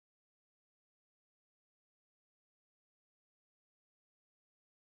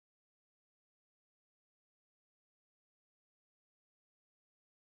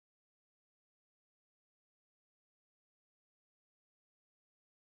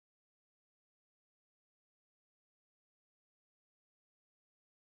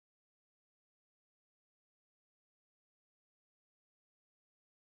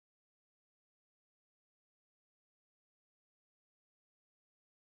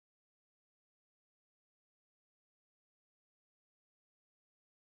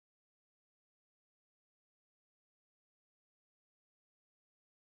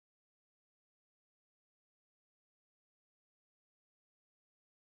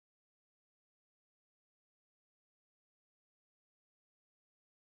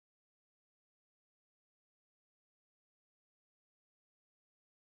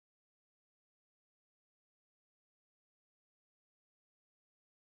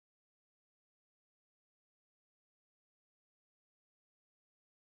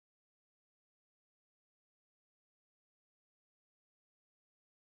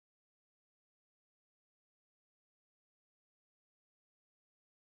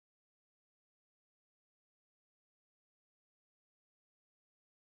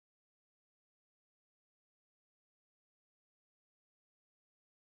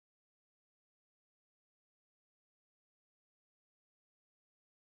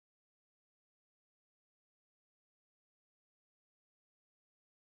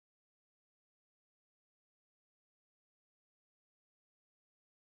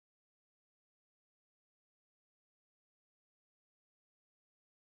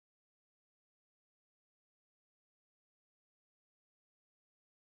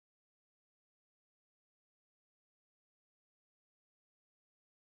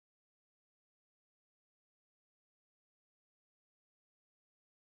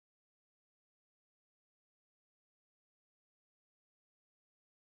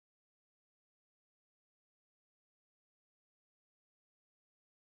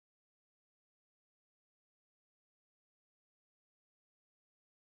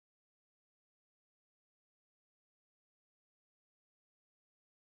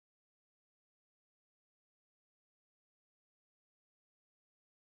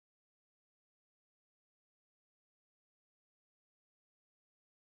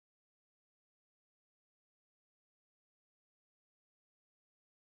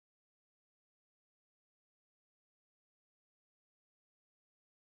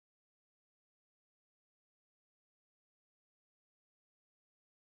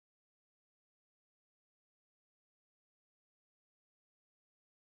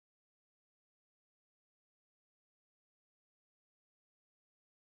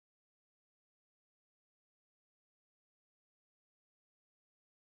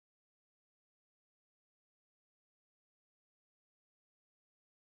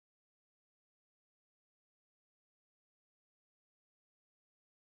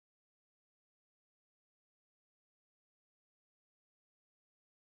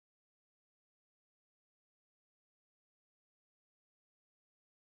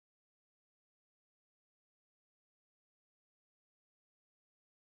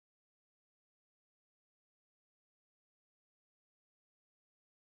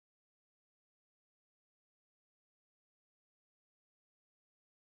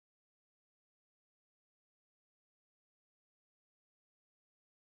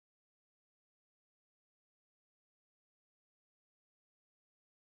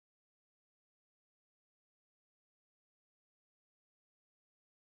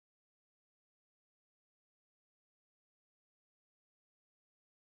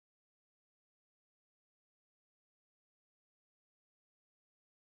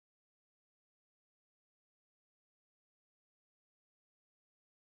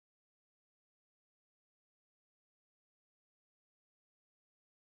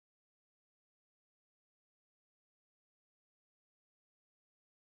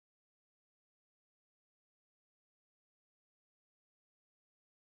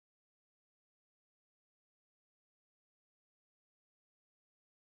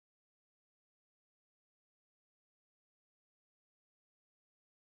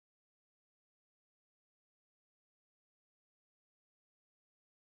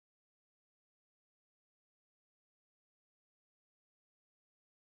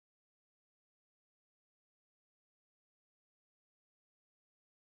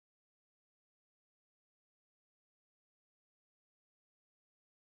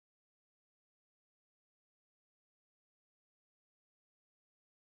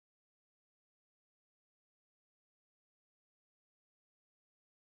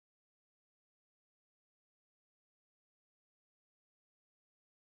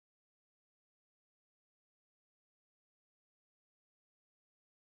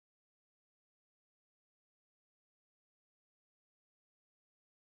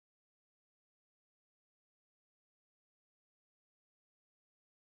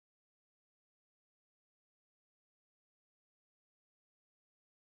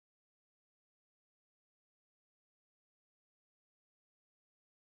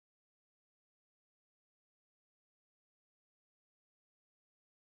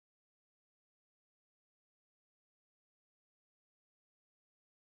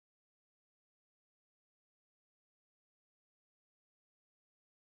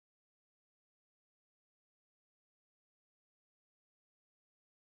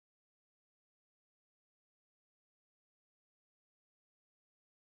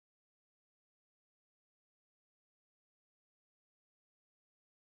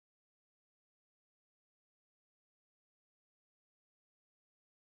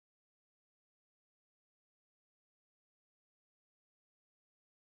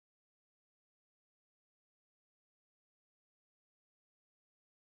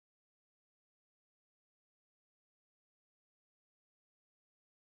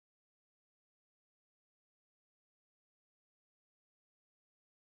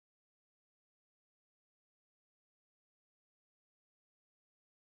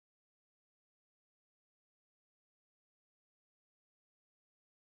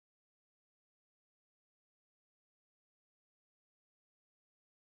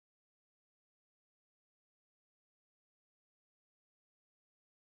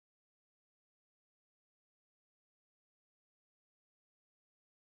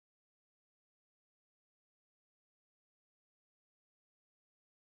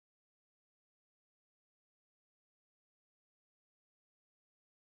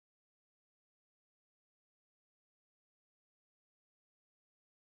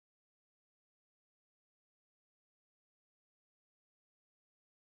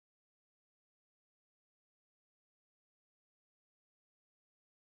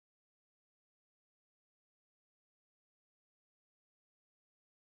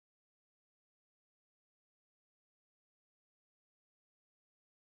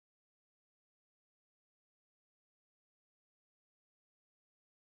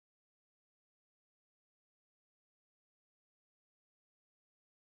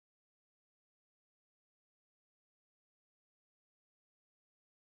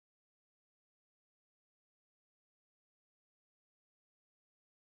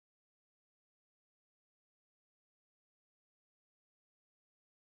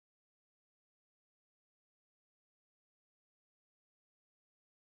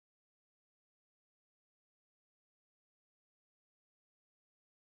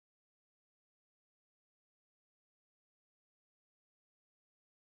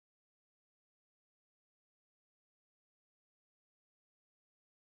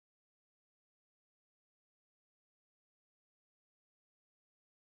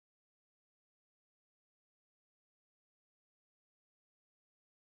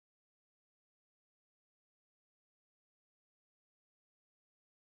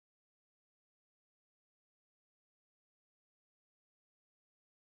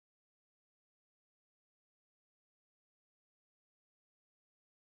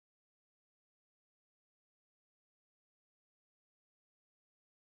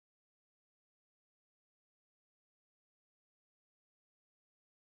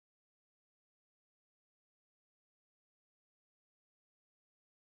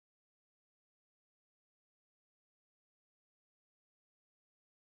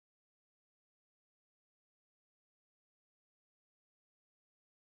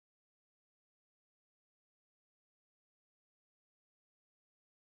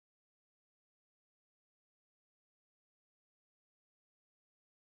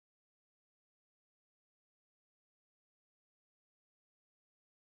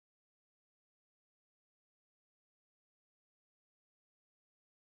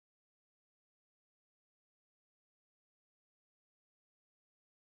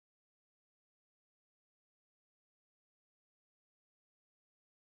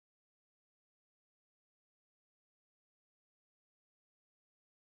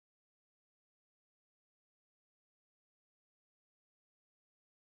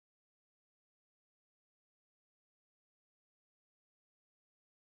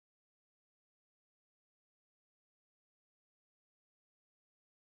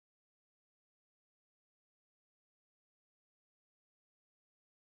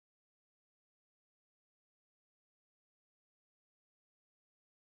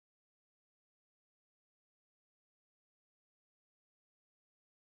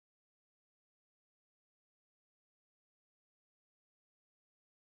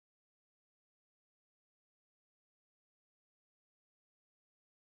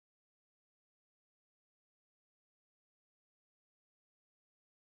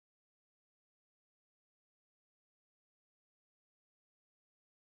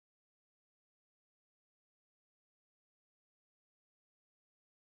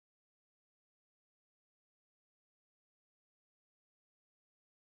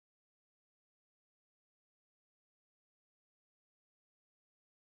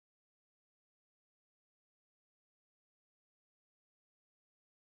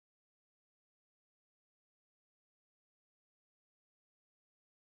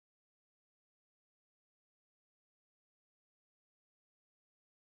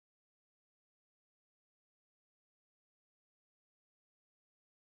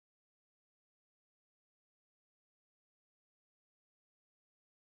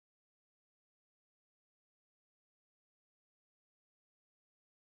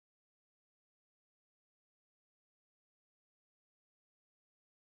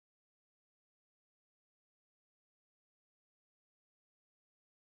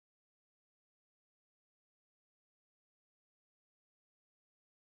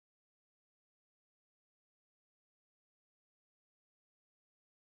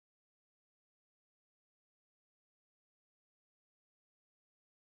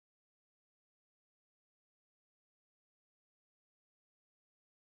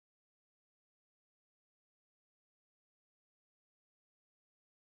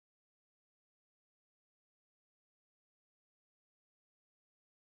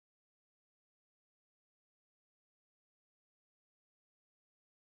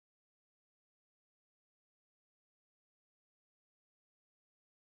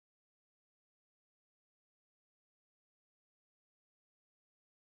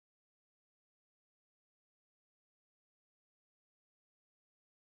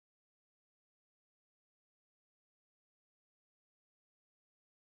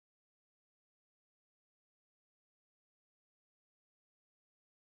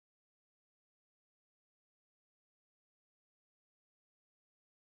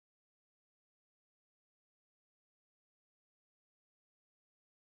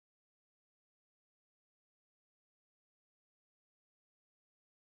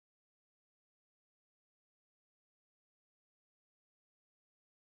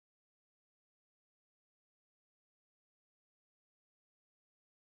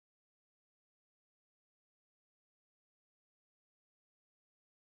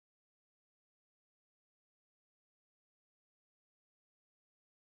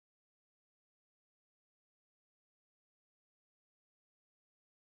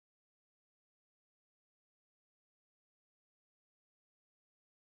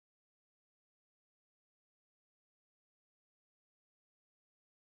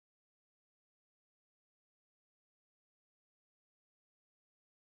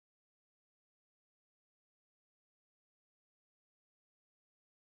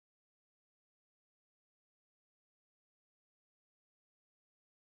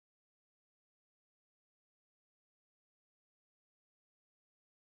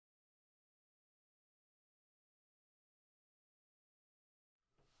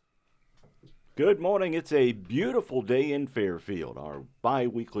Good morning. It's a beautiful day in Fairfield, our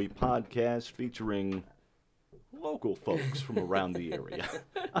bi-weekly podcast featuring local folks from around the area.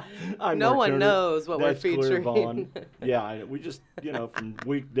 No one knows what we're That's Claire featuring. Vaughn. Yeah, we just, from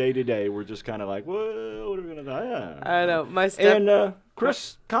day to day, we're just kind of like, whoa, what are we going to do? I know. And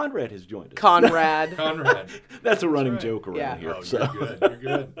Chris Conrad has joined us. Conrad. Conrad. That's a running joke around Yeah. here. Oh, so. you're good. You're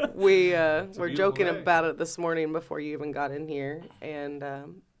good. We a were beautiful joking day. about it this morning before you even got in here, and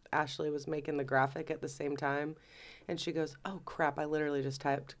Ashley was making the graphic at the same time, and she goes, "Oh crap! I literally just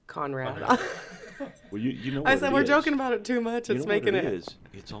typed Conrad." Well, you know what I said, it "We're is. joking about it too much. You It's know what making it it is?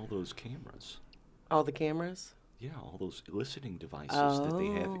 It's all those cameras. all the cameras." Yeah, all those listening devices that they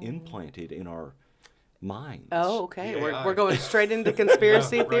have Oh. implanted in our minds. Oh, okay. Yeah. We're going straight into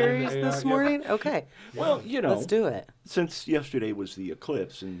conspiracy Yeah, right theories into AI, this yeah. morning. Okay, Well, let's do it. since yesterday was the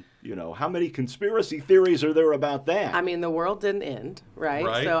eclipse, and how many conspiracy theories are there about that? I mean, the world didn't end, right?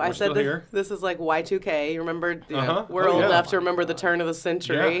 Right, So I we're said still here. this is like Y2K. You remember, Uh-huh. we're Oh, old yeah. enough to remember the turn of the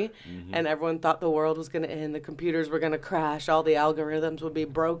century, Mm-hmm. and everyone thought the world was going to end, the computers were going to crash, all the algorithms would be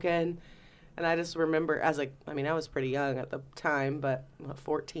broken. And I just remember, I was pretty young at the time, but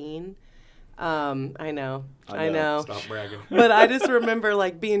 14. I know. Stop bragging. But I just remember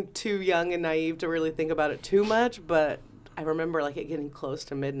being too young and naive to really think about it too much. But I remember it getting close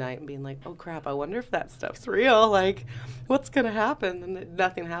to midnight and being like, "Oh crap! I wonder if that stuff's real. What's gonna happen?" And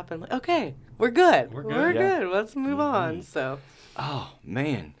nothing happened. Okay, we're good. We're good. Yeah. Good. Let's move on. So Oh,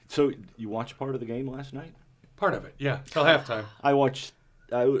 man. So you watched part of the game last night? Part of it, yeah. Till halftime. I watched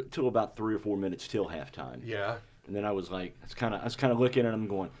till about 3 or 4 minutes till halftime. Yeah. And then I was like, I was kind of looking at them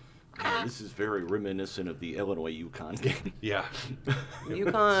going, man, this is very reminiscent of the Illinois-UConn game. Yeah.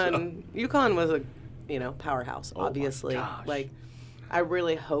 UConn was a powerhouse. Oh, my Obviously, gosh. I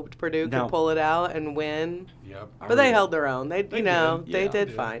really hoped Purdue Now- could pull it out and win, Yep. but they held their own. They did. they Yeah, did they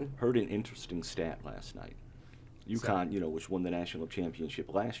did. fine. Heard an interesting stat last night. UConn, which won the national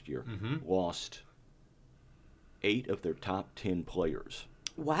championship last year, Mm-hmm. lost 8 of their top 10 players.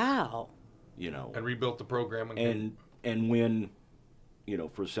 Wow. And rebuilt the program. And win,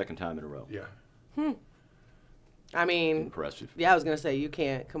 for a second time in a row. Yeah. I mean, Impressive. yeah, I was gonna say you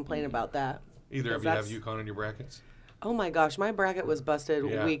can't complain about that. Either of 'Cause you have that's- UConn in your brackets? Oh my gosh, my bracket was busted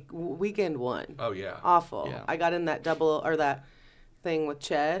Yeah. weekend one. Oh, yeah. Awful. Yeah. I got in that that thing with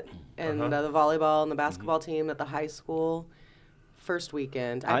Chet and Uh-huh. the volleyball and the basketball team at the high school. First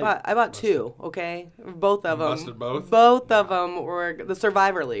weekend, I I- bought 2. Okay, both of You them. busted both? Both of them were the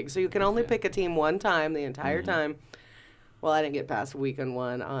Survivor League, so you can only pick a team one time the entire time. Well, I didn't get past weekend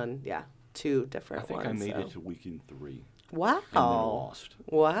one on 2 I different think ones. I made so. it to weekend 3 Wow. and then lost.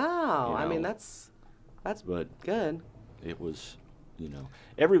 Wow. I You mean know. that's But good. it was,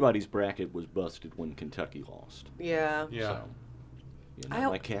 everybody's bracket was busted when Kentucky lost. Yeah. Yeah. So, I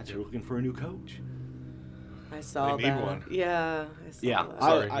hope- my Cats are looking for a new coach. I saw They need that. one. Yeah. I saw Yeah, that.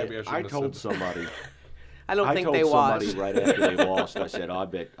 Sorry, I maybe I shouldn't I have told said somebody. I don't think told they somebody watched. right after they lost. I said, I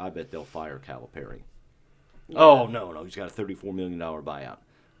bet they'll fire Calipari. Oh no, he's got a $34 million buyout.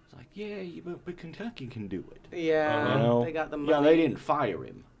 It's like, yeah, but Kentucky can do it. Yeah. You know? They got the money. Yeah, they didn't fire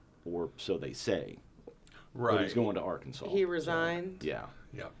him, or so they say. Right. But he's going to Arkansas. He resigned. Yeah.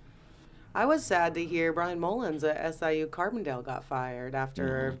 Yep. I was sad to hear Brian Mullins at SIU Carbondale got fired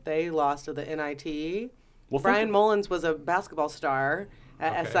after they lost to the NIT. Well, Brian Mullins was a basketball star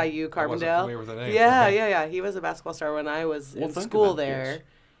at Okay. SIU I wasn't Carbondale. familiar with the name. Yeah, Okay. yeah. He was a basketball star when I was Well, in think school about there. this.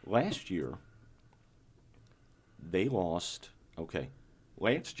 Last year, they lost. Okay,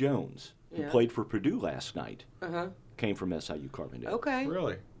 Lance Jones, who Yeah. played for Purdue last night, Uh-huh. came from SIU Carbondale. Okay.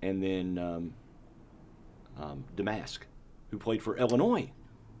 Really? And then Damask, who played for Illinois,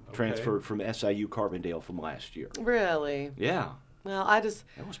 transferred from SIU Carbondale from last year. Really? Yeah, Well, I just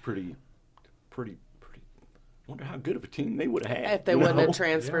that was pretty. Wonder how good of a team they would have had. if they wouldn't have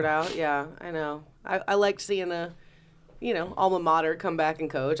transferred out, yeah, I know. I liked seeing a, alma mater come back and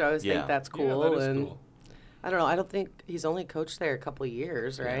coach. I always Yeah. think that's cool. Yeah, that is and cool. I don't know. I don't think he's only coached there a couple of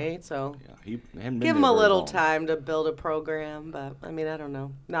years, right? So Yeah, he hadn't been give him there a very little long. time to build a program. But I mean, I don't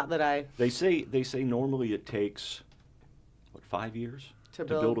know. Not that I They say normally it takes 5 years To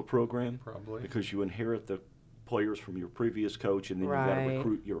build build? a program, Probably. because you inherit the players from your previous coach, and then you got to Right.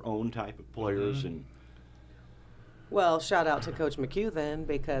 recruit your own type of players. Mm-hmm. And Well, shout out to Coach McHugh then,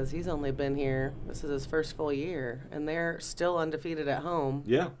 because he's only been here. This is his first full year, and they're still undefeated at home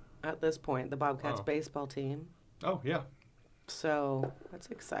yeah, at this point. The Bobcats Wow. baseball team. Oh, yeah. So that's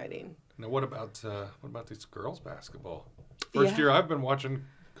exciting. Now, what about this girls basketball? First Yeah. year I've been watching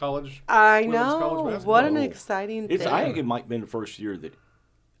college. I women's college know. basketball. What an exciting it's. thing. I think it might have been the first year that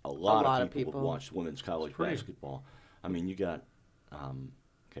a lot lot of of people people. have watched women's college pretty- basketball. I mean, you got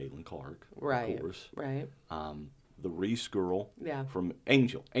Caitlin Clark, Right. of course. Right. The Reese girl Yeah. from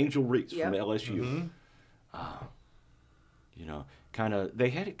Angel Reese Yep. from LSU. You know, they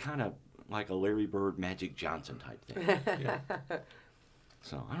had it kind of like a Larry Bird, Magic Johnson type thing. Yeah.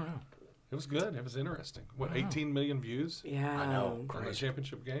 So, I don't know. It was good. It was interesting. What, 18 million views Yeah. I know. on a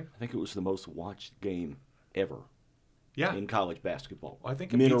championship game? I think it was the most watched game ever Yeah. in college basketball. Well, I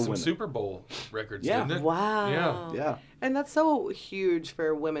think it Men beat or some women. Super Bowl records, Yeah. didn't it? Wow. Yeah. Yeah. And that's so huge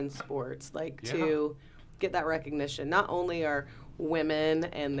for women's sports, like Yeah. to get that recognition. Not only are women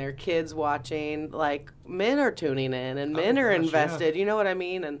and their kids watching, like men are tuning in and men are gosh, yeah. invested. You know what I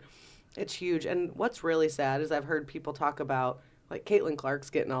mean? And it's huge. And what's really sad is I've heard people talk about, like Caitlin Clark's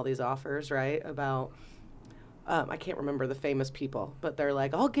getting all these offers, right? About I can't remember the famous people, but they're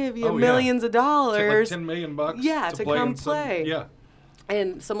like, I'll give you Oh, yeah. millions of Took like dollars. $10 million Yeah, to play come in some- play. Yeah.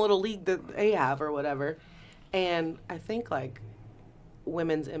 And some little league that they have or whatever. And I think like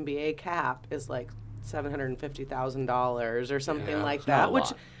women's NBA cap is like $750,000 or something Yeah, like it's not that, a which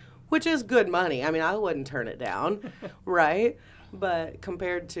lot. which is good money. I mean, I wouldn't turn it down, right? But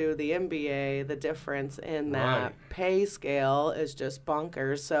compared to the NBA, the difference in that Right. pay scale is just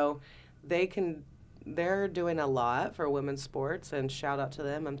bonkers. So they're doing a lot for women's sports, and shout out to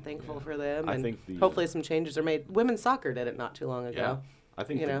them. I'm thankful for them. I And think the, hopefully some changes are made. Women's soccer did it not too long Yeah. ago. I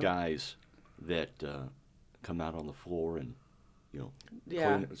think You the know? guys that come out on the floor and,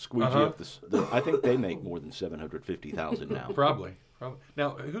 Yeah. squeegee up I think they make more than $750,000 now. Probably.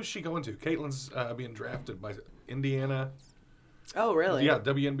 Now, who's she going to? Caitlin's being drafted by Indiana. Oh, really? Yeah,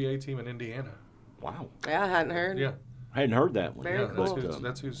 WNBA team in Indiana. Wow. Yeah, I hadn't heard. Yeah. I hadn't heard that one. Very Yeah, cool.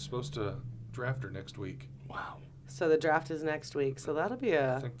 that's who's supposed to draft her next week. Wow. So the draft is next week. So that'll be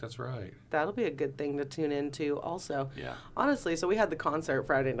I a think that's right. good thing to tune into also. Yeah. Honestly, so we had the concert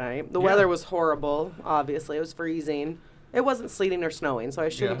Friday night. The Yeah. weather was horrible, obviously. It was freezing. It wasn't sleeting or snowing, so I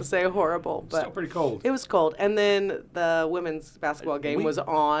shouldn't Yeah. say horrible, but Still pretty cold. it was cold. And then the women's basketball game We- was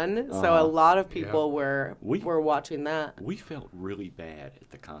on, so Uh-huh. a lot of people Yeah. were We- watching that. We felt really bad at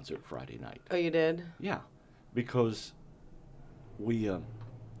the concert Friday night. Oh, you did? Yeah. Because we,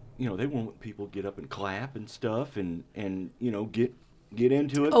 they want people to get up and clap and stuff and get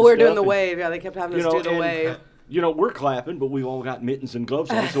into it. Oh, and we're doing stuff the and, wave. Yeah, they kept having us do the and, wave. We're clapping, but we all got mittens and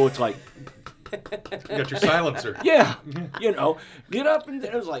gloves on, so it's like, You got your silencer. yeah, get up and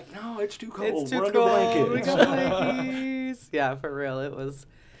it was like, no, it's too cold. It's too We're cold. under We blankets. got blankies. Yeah, for real. It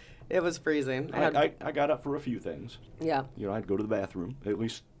was freezing. I got up for a few things. Yeah. I'd go to the bathroom at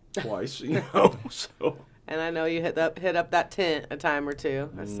least twice, so. And I know you hit up that tent a time or two.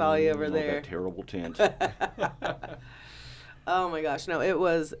 I saw you over there. That terrible tent. Oh my gosh, no! It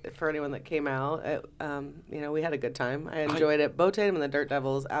was for anyone that came out. We had a good time. I enjoyed it. Bo Tatum and the Dirt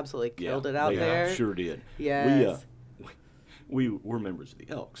Devils absolutely killed it out they there. Sure did. Yes. We were members of the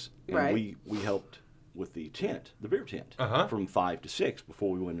Elks, and Right. we helped with the tent, the beer tent, Uh-huh. from 5 to 6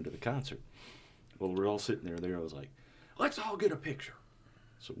 before we went into the concert. Well, we're all sitting there. I was like, let's all get a picture.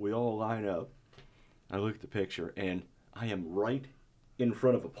 So we all line up. I look at the picture, and I am right in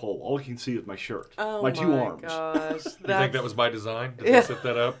front of a pole. All you can see is my shirt, Oh my two arms. gosh! You think that was by design? Did Yeah. they set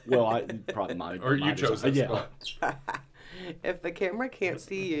that up? Well, I probably might. Or you chose that yeah. spot? If the camera can't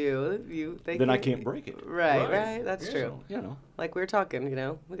see you, Then I can't break it. Right. That's Yeah. true. So, Like we were talking,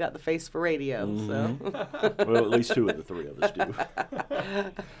 we got the face for radio. So well, at least 2 of the 3 of us do.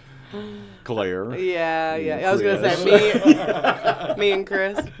 Claire. yeah. And I was gonna Chris. say me and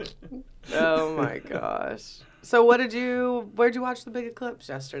Chris. Oh my gosh. So where'd you watch the big eclipse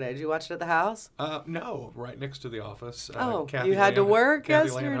yesterday? Did you watch it at the house? No, right next to the office. Oh, Kathy you had to work Kathy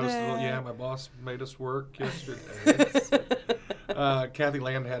Land yesterday. yeah, my boss made us work yesterday. Kathy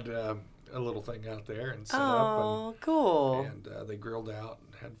Land had a little thing out there and set up, Oh, cool. and they grilled out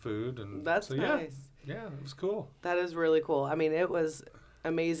and had food, and That's so, nice. Yeah, it was cool. That is really cool. I mean, it was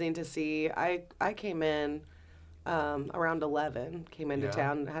amazing to see. I came in around 11. Came into Yeah.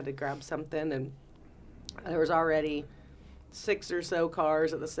 town and had to grab something, and there was already 6 or so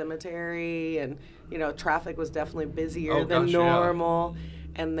cars at the cemetery, and traffic was definitely busier Oh, than gosh, yeah. normal.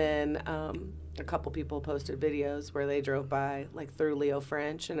 And then a couple people posted videos where they drove by like through Leo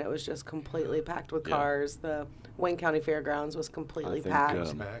French, and it was just completely packed with Yeah. cars. The Wayne County Fairgrounds was completely I think,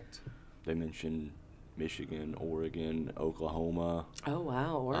 packed. Packed. They mentioned Michigan, Oregon, Oklahoma, Oh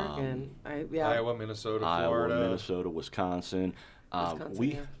wow, Oregon! Iowa, Minnesota, Iowa, Florida. Wisconsin. Wisconsin,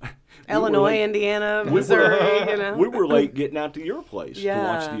 We, yeah. we Illinois, were late, Indiana, we were- Missouri. we were late getting out to your place to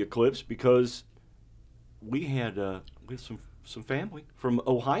watch Yeah. the eclipse because we had some family from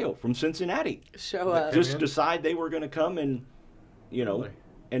Ohio, from Cincinnati, Show up. just in? decide they were going to come and Really?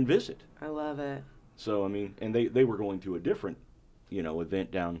 and visit. I love it. So I mean, and they were going to a different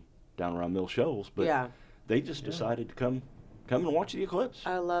event down around Mill Shoals, but Yeah. they just decided to come and watch the eclipse.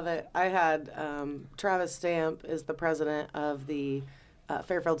 I love it. I had Travis Stamp is the president of the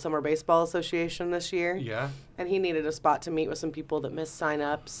Fairfield Summer Baseball Association this year. Yeah. And he needed a spot to meet with some people that missed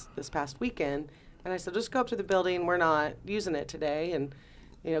sign-ups this past weekend. And I said, just go up to the building. We're not using it today. And,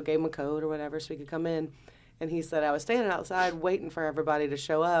 gave him a code or whatever so he could come in. And he said, I was standing outside waiting for everybody to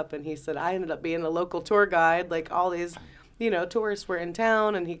show up. And he said, I ended up being a local tour guide. Like, all these, tourists were in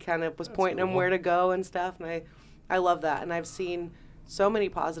town. And he kind of was pointing them where to go and stuff. And I love that. And I've seen so many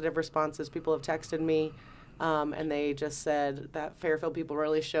positive responses. People have texted me. And they just said that Fairfield people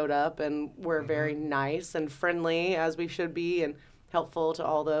really showed up and were very nice and friendly, as we should be, and helpful to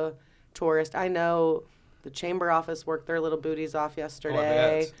all the tourists. I know the chamber office worked their little booties off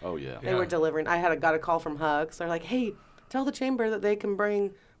yesterday. Oh, yeah. They were delivering. I got a call from Hucks. They're like, hey, tell the chamber that they can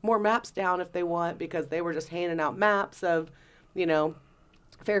bring more maps down if they want, because they were just handing out maps of,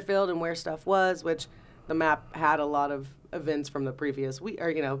 Fairfield and where stuff was, which the map had a lot of events from the previous week,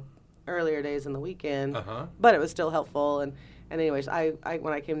 or, earlier days in the weekend, but it was still helpful. And anyways, I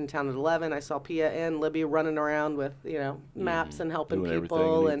when I came to town at 11, I saw Pia and Libby running around with maps and helping doing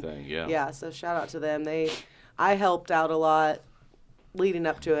people, everything, yeah. So shout out to them. I helped out a lot leading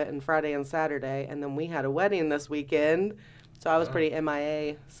up to it, and Friday and Saturday, and then we had a wedding this weekend, so I was pretty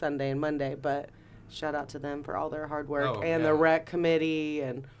MIA Sunday and Monday. But shout out to them for all their hard work, and the rec committee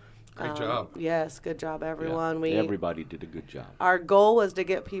and. Great job. Yes, good job, everyone. Yeah. Everybody did a good job. Our goal was to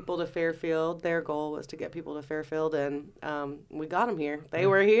get people to Fairfield. Their goal was to get people to Fairfield, and we got them here. They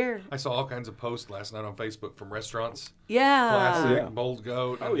were here. I saw all kinds of posts last night on Facebook from restaurants. Yeah. Classic, Bold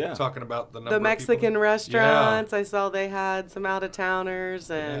Goat. Oh, yeah. Talking about the number The of Mexican people. restaurants. I saw they had some out-of-towners,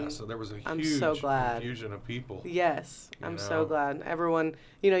 and Yeah, so there was a I'm huge so glad. infusion of people. Yes, I'm so know. glad. Everyone,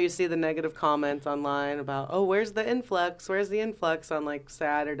 you see the negative comments online about, oh, where's the influx? Where's the influx on like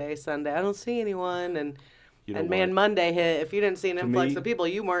Saturday, Sunday? I don't see anyone. And man, Monday hit. If you didn't see an influx of people,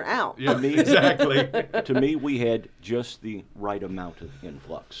 you weren't out. Yeah, exactly. To me, we had just the right amount of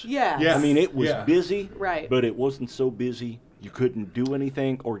influx. Yeah. Yes. I mean, it was busy, Right. but it wasn't so busy you couldn't do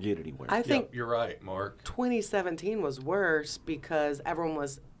anything or get anywhere. I think You're right, Mark. 2017 was worse because everyone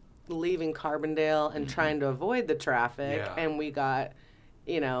was leaving Carbondale and trying to avoid the traffic, Yeah. and we got,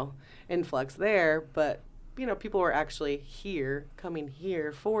 influx there. But people were actually coming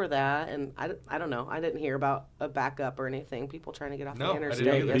here for that, and I don't know. I didn't hear about a backup or anything. People trying to get off No, the I didn't interstate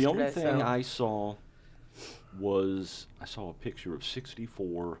either. yesterday. The only thing so. I saw was a picture of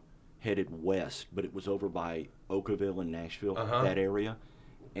 64 headed west, but it was over by Oakville and Nashville, that area,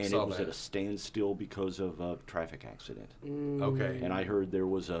 and Saw it was that. at a standstill because of a traffic accident. Okay. And I heard there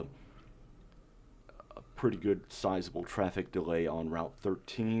was a pretty good sizable traffic delay on Route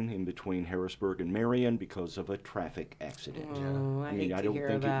 13 in between Harrisburg and Marion because of a traffic accident. Oh, I hate I to don't hear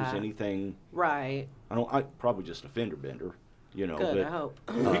think it was that. anything. Right. Probably just a fender bender, Good, but I hope.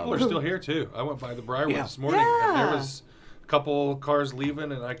 People are still here, too. I went by the Briarwood Yeah. this morning, and there Yeah. was a couple cars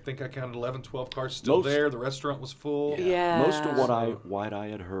leaving, and I think I counted 11, 12 cars still Most- there. The restaurant was full. Yeah. Most of what I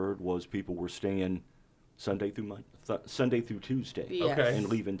had heard was people were staying Sunday through Tuesday, Yes. Okay. and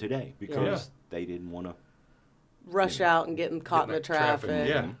leaving today because they didn't want to. Rush out and getting caught in the Getting traffic.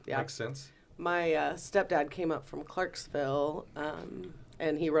 Yeah, makes sense. My stepdad came up from Clarksville,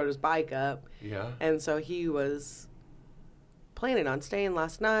 and he rode his bike up. Yeah. And so he was planning on staying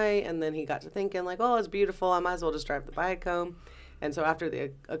last night, and then he got to thinking, like, oh, it's beautiful. I might as well just drive the bike home. And so after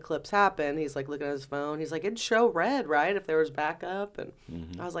the eclipse happened, he's, like, looking at his phone. He's like, it'd show red, right, if there was backup? And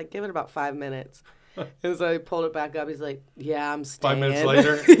I was like, give it about 5 minutes. And so he pulled it back up. He's like, yeah, I'm staying. 5 minutes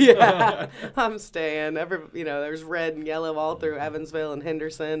later? Yeah, I'm staying. There's red and yellow all through Evansville and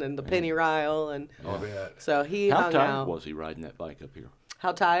Henderson and the Penny Ryle. And I bet. so he How hung tired out. was he riding that bike up here?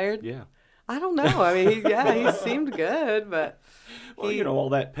 How tired? Yeah. I don't know. I mean, he seemed good, but Well, all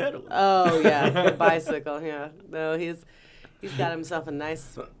that pedaling. oh yeah, the bicycle. Yeah, no, he's got himself a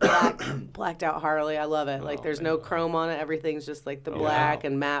nice blacked out Harley. I love it. Like there's no chrome on it. Everything's just like the black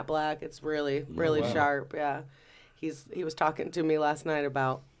and matte black. It's really sharp. Yeah, he was talking to me last night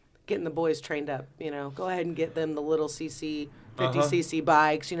about getting the boys trained up. Go ahead and get them the little cc 50cc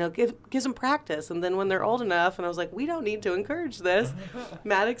bikes, gives them practice. And then when they're old enough, and I was like, we don't need to encourage this.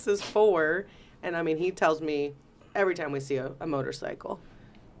 Maddox is 4, and I mean, he tells me every time we see a motorcycle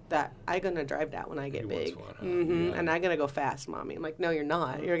that I'm going to drive that when I get He wants big. one, huh? And I'm going to go fast, Mommy. I'm like, no, you're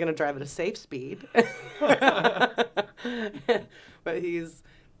not. You're going to drive at a safe speed. But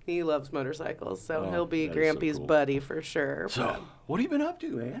he loves motorcycles, so Oh, he'll be that is so Grampy's cool. buddy for sure. So, what have you been up to,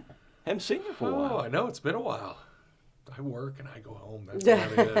 man? Haven't seen you for a Oh, while. I know. It's been a while. I work and I go home. That's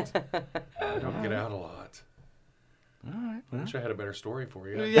about it. I don't get out a lot. All right. I wish I had a better story for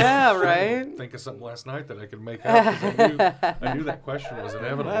you. Yeah, I was trying to right? think of something last night that I could make up 'cause I knew that question was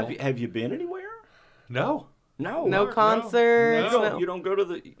inevitable. Well, have you been anywhere? No. No. No no, concerts. no. No. You don't go to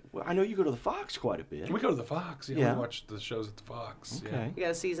the. Well, I know you go to the Fox quite a bit. We go to the Fox. Yeah, Yeah. we watch the shows at the Fox. Okay. You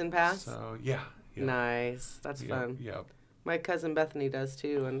got a season pass? So yeah. Nice. That's yeah, fun. Yeah. My cousin Bethany does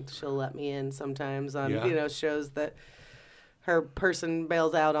too, and she'll let me in sometimes on Yeah. shows that her person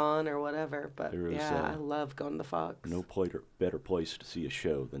bails out on or whatever. But There is, I love going to the Fox. No better place to see a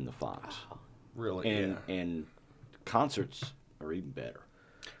show than the Fox. Really. And concerts are even better.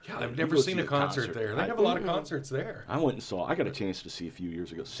 Yeah, I've You never go seen see a concert there. They have a lot of concerts there. I went and saw. I got a chance to see a few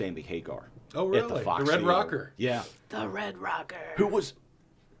years ago Sammy Hagar. Oh, At really? the Fox The Red Theater. Rocker. Yeah. The Red Rocker. Who was,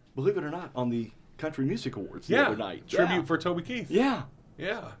 believe it or not, on the Country Music Awards the Yeah. other night. Tribute for Toby Keith. Yeah.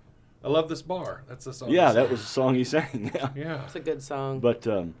 Yeah. I love this bar. That's the song. Yeah, that was the song he sang. Yeah. Yeah. It's a good song. But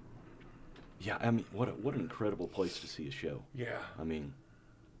yeah, I mean, what an incredible place to see a show. Yeah. I mean,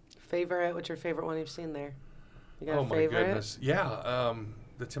 Favorite? What's your favorite one you've seen there? You got Oh a my favorite? goodness. Yeah.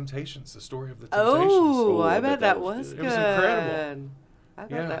 The Temptations. The story of the Temptations. Oh, Oh, I I bet bet that that was was good. good. It was incredible. I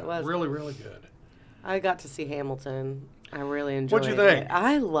bet Yeah. that was. Really, really good. I got to see Hamilton. I really enjoyed What'd you think? it.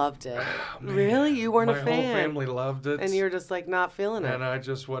 I loved it. Man, Really? You weren't my a fan? whole family loved it. And you're just like not feeling it. And I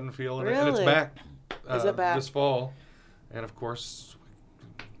just wasn't feeling it. And it's Really? back. Is it back? This fall. And of course,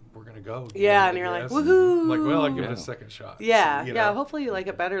 we're going to go. Yeah, I and you're like, guess. woohoo! I'm like, well, I'll give it Yeah. a second shot. Yeah, You yeah. know. Hopefully you like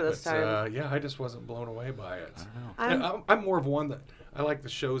it better this But, time. yeah, I just wasn't blown away by it. I don't know. I'm, And I'm more of one that I like the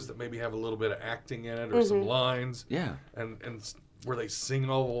shows that maybe have a little bit of acting in it or some lines. Yeah. And where they sing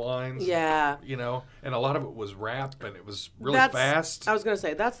all the lines. yeah. You know, and a lot of it was rap and it was really That's- fast. I was gonna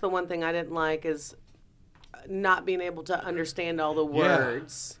say that's the one thing I didn't like is not being able to understand all the Yeah.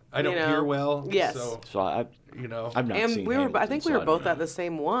 words. I don't hear well. Yes. So, So I've I've not And seen we were. I Hamilton, think so we were don't both know. at the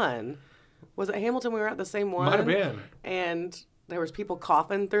same one. Was it Hamilton? We were at the same one. might have been. And there was people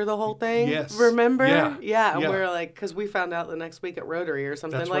coughing through the whole thing. Yes. Remember? Yeah. Yeah. And Yeah. we were like, because we found out the next week at Rotary or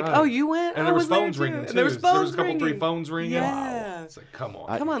something. That's like, right. oh, you went? And I there was there phones too. ringing And too. there was phones a couple, ringing. three phones ringing. Yeah. It's like, come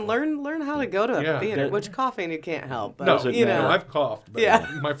on. Come on, learn how to go to a Yeah. theater. That- Which coughing you can't help. But, No, Doesn't you matter. know. no, I've coughed, but Yeah.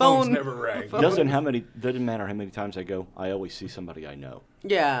 my phone's Phone- never rang. phone. Doesn't matter how many times I go. I always see somebody I know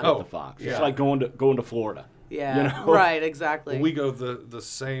Yeah. Oh. at the Fox. yeah. It's like going to Florida. Yeah. You know? Right. Exactly. We go the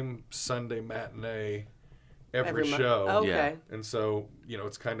same Sunday matinee every month. show. Okay. Yeah. And so,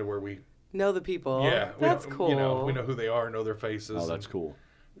 it's kind of where we, Know the people. yeah, That's we know, cool. we know who they are, know their faces. Oh, that's cool.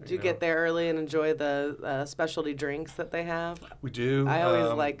 Do you get there early and enjoy the specialty drinks that they have? We do. I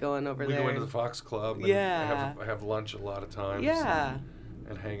always like going over we there. go into the Fox Club and Yeah. have lunch a lot of times. Yeah.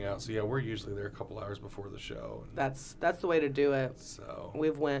 And hang out. So yeah, we're usually there a couple hours before the show. And That's the way to do it. so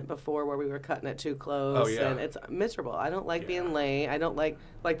We've went before where we were cutting it too close, Oh, yeah. and it's miserable. I don't like Yeah. being late. I don't like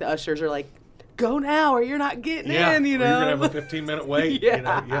the ushers are like, go now or you're not getting yeah, in. You or know, you're gonna have a 15-minute wait. yeah.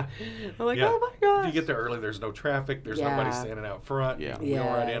 Yeah. I'm like, Yeah. oh my gosh. If you get there early, there's no traffic. There's nobody Yeah. standing out front. Yeah. You can go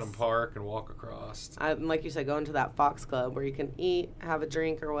right in Yes. and park and walk across. And like you said, going to that Fox Club where you can eat, have a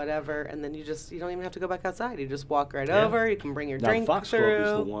drink or whatever, and then you don't even have to go back outside. You just walk right Yeah. over. You can bring your Now, drink Fox through.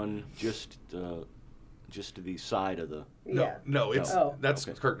 Club is the one just to the side of the. Yeah. No, it's Oh. that's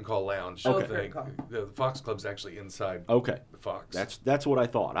Okay. Curtain Call Lounge. Oh, The- Curtain Call. The Fox Club's actually inside Okay, the Fox. that's what I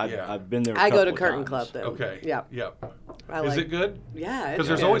thought. Yeah. I've been there. I go to couple of Curtain times. Club then. okay. Yeah. Yep. I Is like, it good? Yeah. it's Because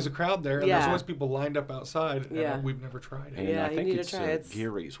there's good. always a crowd there, and there's Yeah. always people lined up outside, and Yeah. we've never tried it. And Yeah, I you think need to it's try it. It's-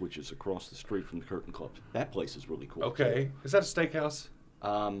 Gary's, which is across the street from the Curtain Club. That place is really cool. Okay. Is that a steakhouse?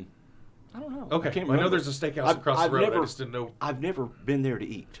 I don't know. Okay. I can't I know remember. there's a steakhouse I've- across I've the road. never- I just didn't know. I've never been there to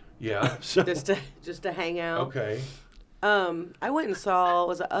eat. Yeah. So just to hang out. Okay. I went and saw,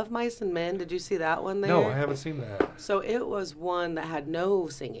 was it Of Mice and Men? Did you see that one there? No, I haven't seen that. So it was one that had no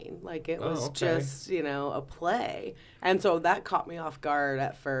singing. Like it was okay. just, a play. And so that caught me off guard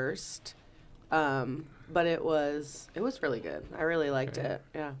at first. But it was really good. I really liked Okay. it.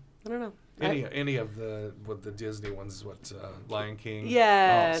 Yeah. I don't know. Any of the Disney ones? Lion King?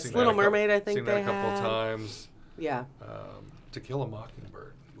 Yes, seen that Little a couple- Mermaid, I think seen they that a couple had. times. Yeah. To Kill a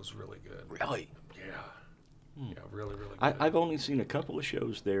Mockingbird was really good. really, Yeah. Yeah, really, really good. I've only seen a couple of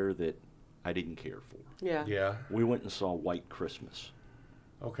shows there that I didn't care for. Yeah. Yeah. We went and saw White Christmas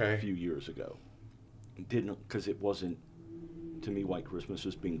a Okay. few years ago. Didn't because it wasn't. To me, White Christmas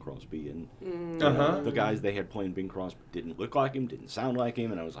was Bing Crosby, and the guys they had playing Bing Crosby didn't look like him, didn't sound like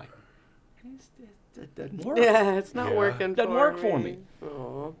him, and I was like, that doesn't work. Yeah, it's not Yeah. working Doesn't work for me.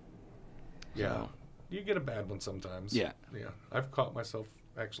 Aw. Yeah. So- You get a bad one sometimes. Yeah. Yeah. I've caught myself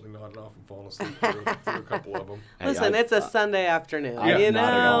actually nodding off and falling asleep through a couple of them. Hey, Listen, I've- it's a Sunday afternoon. I've You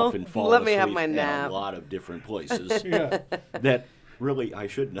nodded know? off and fallen Let me have asleep my in nap. a lot of different places Yeah. that really I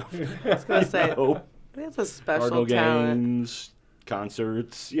shouldn't have. I was going to say, It's a special Cardinal talent. games,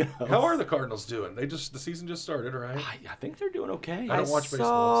 concerts. You know. How are the Cardinals doing? The season just started, right? I think they're doing okay. I don't watch saw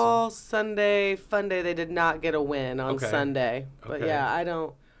baseball, Sunday Fun Day. They did not get a win on Okay. Sunday, but Okay. yeah, I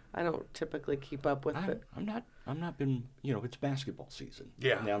don't typically keep up with it. I'm not been, it's basketball season.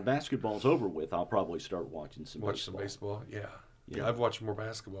 Yeah. Now basketball's over with. I'll probably start watching some Watch some baseball. baseball. Yeah. Yeah. Yeah, I've watched more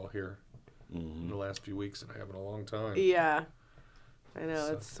basketball here Mm-hmm. in the last few weeks than I have in a long time. Yeah, I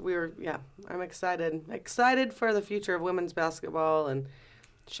know. So- I'm excited for the future of women's basketball, and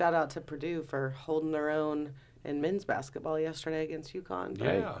shout out to Purdue for holding their own in men's basketball yesterday against UConn. Yeah.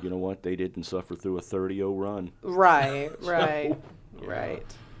 Hey, you know what? They didn't suffer through a 30-0 run. Right. Yeah.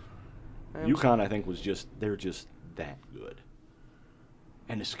 UConn, I think, they're just that good.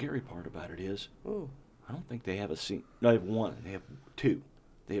 And the scary part about it is, Ooh. I don't think they have a senior. No, they have one. They have two.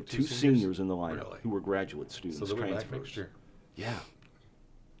 They have two seniors? seniors in the lineup Really? who were graduate students. So they'll be back transfers. next year. Yeah.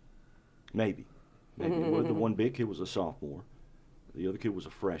 Maybe. Well, the one big kid was a sophomore. The other kid was a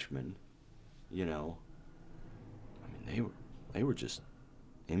freshman. I mean, they were just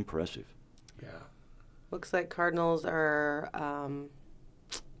impressive. Yeah. Looks like Cardinals are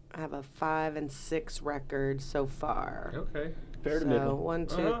have a 5-6 record so far. Okay. Fair to So middle. 1,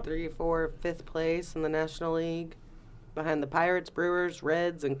 2, Uh-huh. 3, 4, 5th place in the National League, behind the Pirates, Brewers,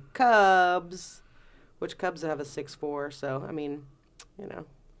 Reds, and Cubs. Which Cubs have a 6-4. So I mean,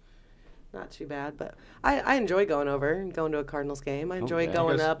 not too bad. But I enjoy going to a Cardinals game. I enjoy yeah.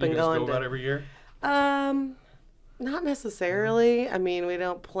 going You guys- up you and guys going go to. about every year? Not necessarily. I mean, we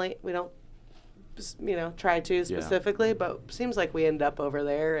don't try to specifically, but seems like we end up over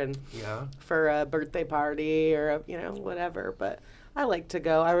there and Yeah. for a birthday party or whatever. But I like to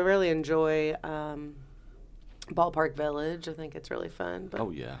go. I really enjoy Ballpark Village. I think it's really fun. But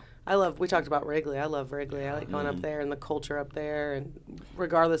Oh, yeah. we talked about Wrigley. I love Wrigley. I like going up there and the culture up there. And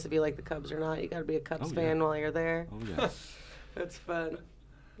regardless if you like the Cubs or not, you got to be a Cubs fan while you're there. Oh, yeah. It's fun.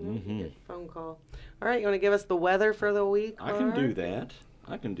 Mhm. Good phone call. All right, you want to give us the weather for the week? I can do Mark?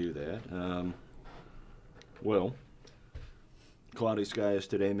 that. Well, cloudy skies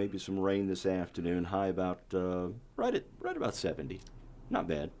today, maybe some rain this afternoon. High about right about 70. Not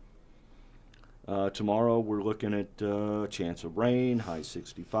bad. Tomorrow we're looking at chance of rain, high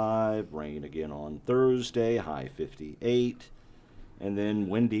 65. Rain again on Thursday, high 58. And then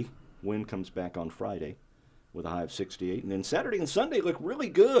wind comes back on Friday with a high of 68. And then Saturday and Sunday look really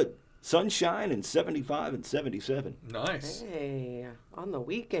good. Sunshine and 75 and 77. Nice. Hey, on the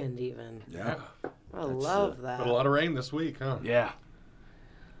weekend even. Yeah. I love that. But a lot of rain this week, huh? Yeah.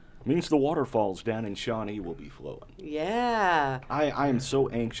 Means the waterfalls down in Shawnee will be flowing. Yeah. I am so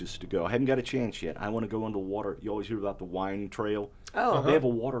anxious to go. I haven't got a chance yet. I want to go on the water. You always hear about the wine trail. Oh. They have a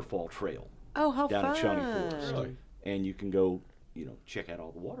waterfall trail Oh, how down fun. at Shawnee Forest. Really? And you can go, check out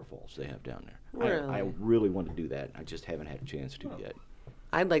all the waterfalls they have down there. I Really? really want to do that. I just haven't had a chance to yet.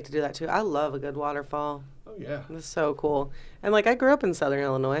 I'd like to do that too. I love a good waterfall. Oh, yeah. It's so cool. And I grew up in Southern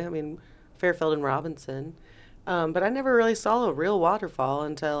Illinois. I mean, Fairfield and Robinson. But I never really saw a real waterfall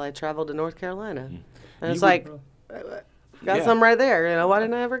until I traveled to North Carolina. And it's got Yeah. some right there. Why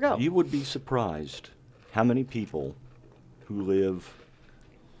didn't I ever go? You would be surprised how many people who live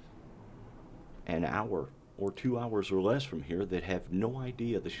an hour or 2 hours or less from here that have no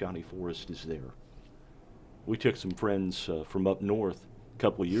idea the Shawnee Forest is there. We took some friends from up north a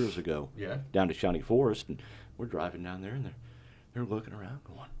couple of years ago down to Shawnee Forest, and we're driving down there, and they're looking around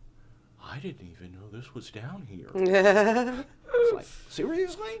going, I didn't even know this was down here. It's like,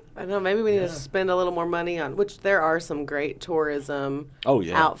 seriously? I know. Maybe we need to spend a little more money on, which there are some great tourism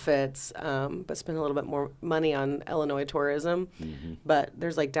outfits, but spend a little bit more money on Illinois tourism. Mm-hmm. But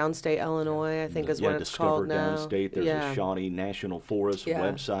there's downstate Illinois, I think is what it's Discover called now. Downstate. There's a Shawnee National Forest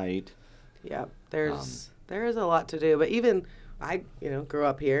website. Yeah, there is a lot to do. But even I, grew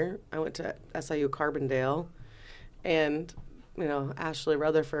up here. I went to SIU Carbondale, and Ashley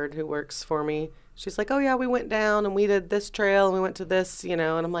Rutherford, who works for me, she's like, oh yeah, we went down and we did this trail and we went to this, and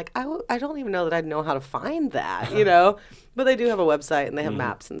I'm like, I don't even know that I'd know how to find that, but they do have a website and they have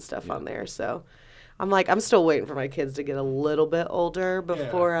maps and stuff on there. So I'm like, I'm still waiting for my kids to get a little bit older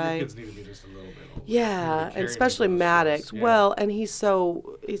before your kids need to be just a little bit older. Yeah, and especially Maddox. Well, and I'm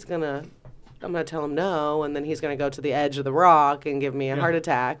going to tell him no, and then he's going to go to the edge of the rock and give me a heart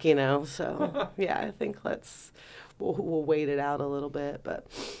attack, So, I think we'll wait it out a little bit, but.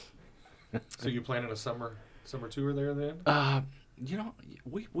 So you planning a summer tour there then?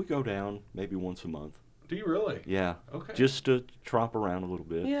 We go down maybe once a month. Do you really? Yeah. Okay. Just to tromp around a little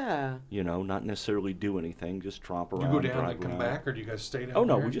bit. Yeah. Not necessarily do anything, just tromp around. You go down drive and come around. back, or do you guys stay down Oh,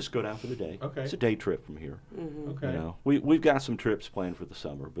 no, there? we just go down for the day. Okay. It's a day trip from here. Mm-hmm. Okay. We've got some trips planned for the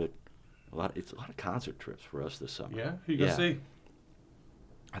summer, but It's a lot of concert trips for us this summer. Yeah? Who you going to see?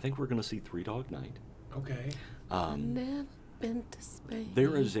 I think we're going to see Three Dog Night. Okay. Never been to Spain.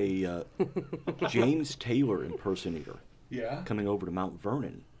 There is a James Taylor impersonator Yeah? coming over to Mount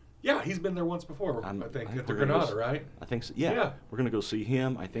Vernon. Yeah, he's been there once before, I think at the we're gonna Conard, right? I think so. Yeah, Yeah. we're going to go see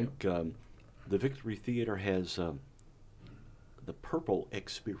him. I think the Victory Theater has the Purple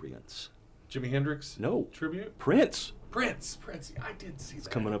Experience. Jimi Hendrix? No. Tribute? Prince. Prince. Yeah, I did see that. It's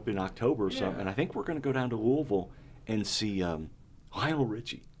coming up in October or something. Yeah. And I think we're going to go down to Louisville and see Lionel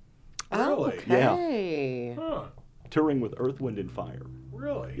Richie Oh, Really? okay. Huh. touring with Earth, Wind, and Fire.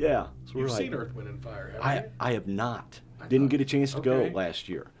 Really? Yeah. So we're You've like, seen Earth, Wind, and Fire, haven't you? I have not. I Didn't thought- get a chance to go okay. last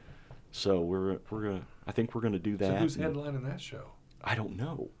year. So we're gonna. I think we're gonna do that. So who's and- headlining that show? I don't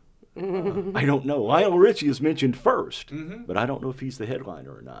know. I don't know. Lionel Richie is mentioned 1st, Mhm. but I don't know if he's the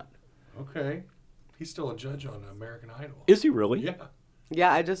headliner or not. Okay. He's still a judge on American Idol. Is he really? Yeah.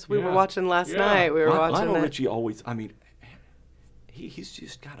 Yeah, we were Yeah. watching last Yeah. night. We were watching Lionel that. Richie always. I mean, he's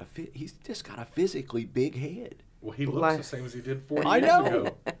just got a physically big head. Well, he looks Like- the same as he did 40 I years know.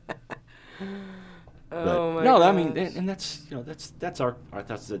 ago. But, Oh my no, I mean, gosh. and that's that's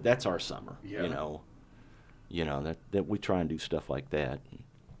our summer. Yeah. You know that we try and do stuff like that,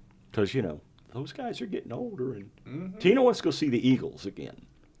 because those guys are getting older, and Mhm. Tina wants to go see the Eagles again,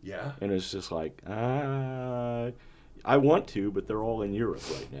 Yeah. and it's just like I want to, but they're all in Europe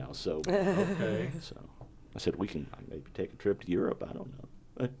right now, so Okay. so I said we can maybe take a trip to Europe. I don't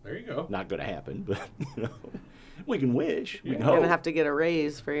know. There you go. Not going to happen, but we can wish. We Yeah. can You're hope. gonna have to get a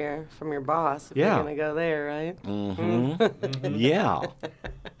raise from your boss if Yeah. you're gonna go there, right? Mm-hmm. Yeah.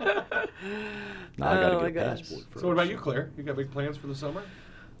 Now I got Oh to my get a gosh. passport first. So what about you, Claire? You got big plans for the summer?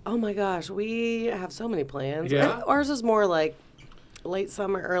 Oh my gosh, we have so many plans. Yeah? Ours is more like late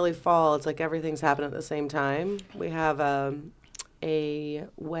summer, early fall. It's like everything's happening at the same time. We have a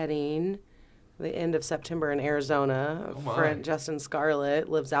wedding the end of September in Arizona. Oh, A my. friend Justin Scarlett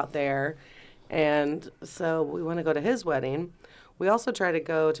lives out there, and so we want to go to his wedding. We also try to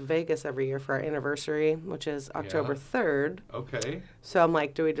go to Vegas every year for our anniversary, which is October Yeah. 3rd. Okay. So I'm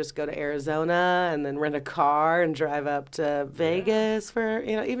like, do we just go to Arizona and then rent a car and drive up to Vegas for,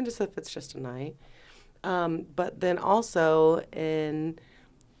 even just if it's just a night. But then also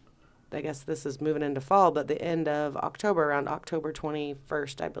I guess this is moving into fall, but the end of October, around October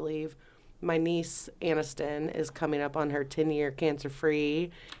 21st, I believe, my niece Aniston is coming up on her 10-year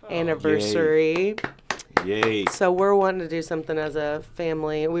cancer-free anniversary. Yay. So we're wanting to do something as a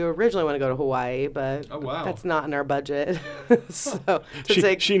family. We originally want to go to Hawaii, but Oh, wow. that's not in our budget. So to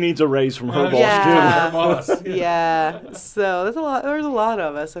take She needs a raise from her boss, Yeah. Her boss. yeah. So there's a lot. There's a lot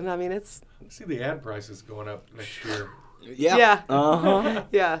of us, and I mean it's I see the ad prices going up next year. too. Yeah. yeah. Uh-huh.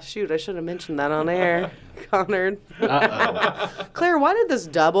 Yeah. Shoot, I should have mentioned that on air, Conard. Uh-oh. Claire, why did this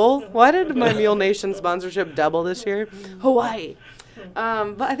double? Why did my Mule Nation sponsorship double this year? Hawaii.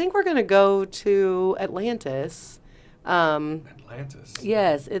 But I think we're gonna go to Atlantis. Atlantis.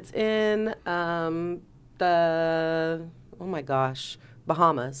 Yes, it's in the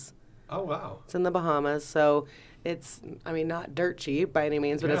Bahamas. Oh, wow. It's in the Bahamas, so it's not dirt cheap by any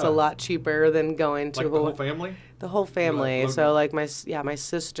means, but it's a Yeah. lot cheaper than going to Like the whole Hawaii. family? The whole family. Logan? So like my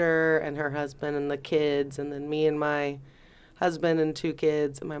sister and her husband and the kids, and then me and my husband and 2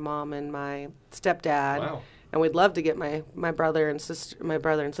 kids, and my mom and my stepdad. Wow. And we'd love to get my brother and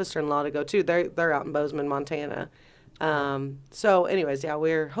sister-in-law to go too. They're out in Bozeman, Montana. So anyways, yeah,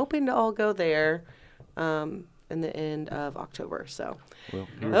 we're hoping to all go there in the end of October. So Well,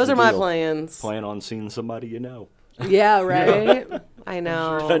 here's those the are my deal. plans. Plan on seeing somebody you know. Yeah, right. I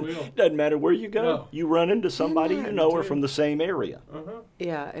know. Sure. Doesn't matter where you go. No. You run into somebody you know or do. from the same area. Uh-huh.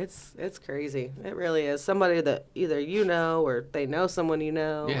 Yeah, it's crazy. It really is. Somebody that either you know or they know someone you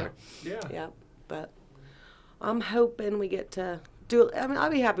know. Yeah. Or, Yeah. yeah. But I'm hoping we get to do. I mean, I'll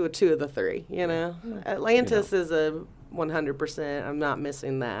be happy with 2 of the 3. Atlantis is a 100%. I'm not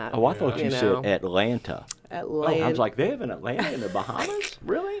missing that. Oh, I thought you You know. said Atlanta. Atlantis. I was like, they have an Atlanta in the Bahamas?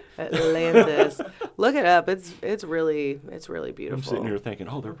 Really? Atlantis. Look it up. It's really beautiful. I'm sitting here thinking,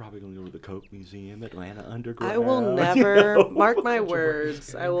 oh, they're probably going to go to the Coke Museum, Atlanta Underground. I will you never, know? mark my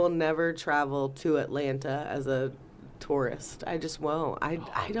words, I will never travel to Atlanta as a tourist. I just won't. I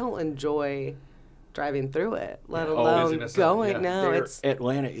don't enjoy driving through it, let Oh, alone isn't it going. something? Yeah. No, There- it's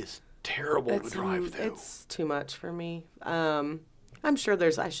Atlanta is terrible to drive through. it's too much for me. I'm sure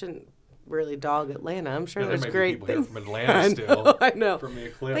I shouldn't really dog Atlanta. I'm sure Yeah, there there's may be great people here things. from Atlanta I still. know, I know. From the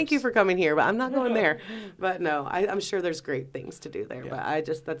eclipse. Thank you for coming here, but I'm not going there. But no, I'm sure there's great things to do there. Yeah.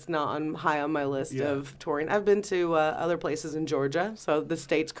 But that's not high on my list Yeah. of touring. I've been to other places in Georgia, so the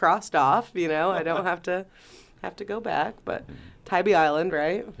state's crossed off. I don't have to have to go back. But Tybee Island,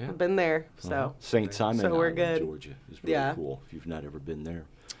 right? Yeah. I've been there, so St. Simon So we're Island, good. Georgia is really Yeah. cool if you've not ever been there.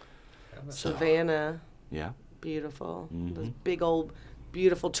 Savannah, Yeah. beautiful. Mhm. Those big old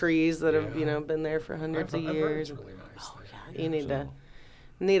beautiful trees that have Yeah. been there for hundreds of I've heard years. it's really nice. Oh there. yeah, you need so-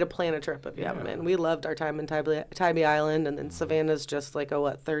 to plan a trip if you haven't Yeah. been. We loved our time in Tybee Island, and then Savannah's just like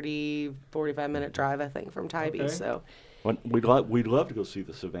a 45-minute drive I think from Tybee. Okay. So Well, we'd love to go see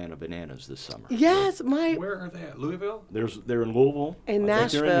the Savannah Bananas this summer. yes, my Where are they at? Louisville? They're in Louisville. In I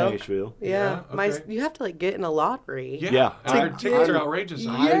think they're Nashville. in Nashville. yeah, Yeah, my okay. you have to like get in a lottery. Yeah. Their To tickets get- are outrageous.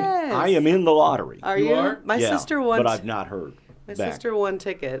 Yes. I am in the lottery. Are You you? are? My Yeah, sister won. but I've not heard. My back. sister won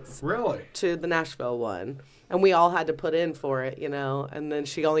tickets Really? to the Nashville one, and we all had to put in for it, and then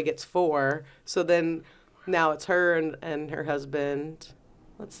she only gets 4. So then now it's her and her husband.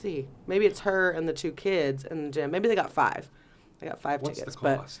 Let's see. Maybe it's her and the 2 kids and the gym. Maybe they got 5. They got 5 What's tickets, the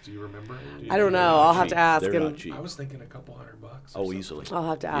but cost? Do you remember? I don't know. They're not I'll have to cheap. ask They're and not cheap. I was thinking a couple $100 bucks. Oh, easily. I'll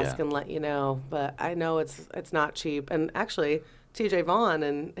have to ask Yeah. and let you know. But I know it's not cheap. And actually, TJ Vaughn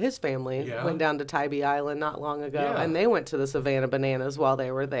and his family Yeah. went down to Tybee Island not long ago, Yeah. and they went to the Savannah Bananas while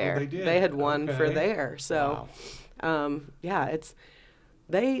they were there. they did? They had won for Okay. there. So, Wow. yeah,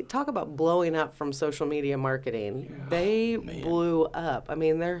 they talk about blowing up from social media marketing. Yeah. They Man. blew up. I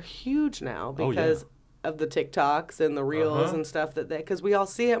mean, they're huge now Oh, yeah. because of the TikToks and the reels Uh-huh. and stuff because we all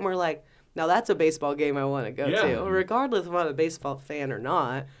see it and we're like, now that's a baseball game I want to go Yeah. to, regardless if I'm a baseball fan or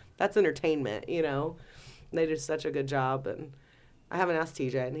not. That's entertainment, They do such a good job, and I haven't asked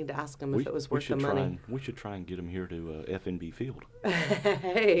TJ. I need to ask him if it was worth the money. We should try and get him here to FNB Field.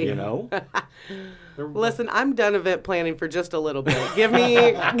 Hey, You know, listen, I'm done event planning for just a little bit.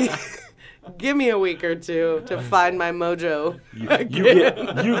 Give me a week or two to find my mojo.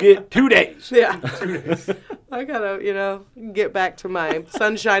 you get 2 days. Yeah. I gotta, get back to my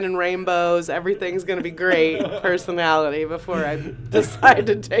sunshine and rainbows. Everything's gonna be great personality before I decide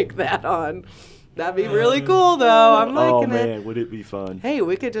to take that on. That'd be really cool, though. I'm Oh liking it. man, would it be fun? Hey,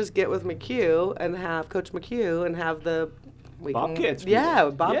 we could just get with McHugh and have Coach McHugh and have Bobcats be Yeah,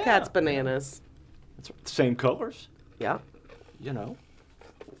 there. Bobcats Yeah. bananas. It's the same colors. Yeah. You know.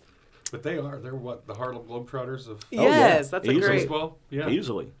 But they're what, the Harlem Globetrotters of Yes, yeah. that's a Easily. great. baseball? Yeah.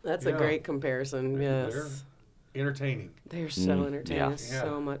 Easily. That's a Yeah. great comparison. They're Yes. entertaining. They're so Mm, entertaining. yeah.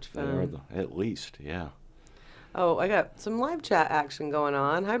 So much They are fun. at least, yeah. Oh, I got some live chat action going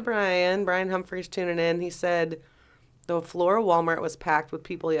on. Hi, Brian. Brian Humphreys tuning in. He said the floor of Walmart was packed with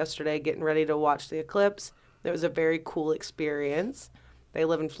people yesterday getting ready to watch the eclipse. It was a very cool experience. They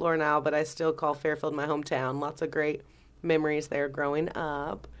live in Florida now, but I still call Fairfield my hometown. Lots of great memories there growing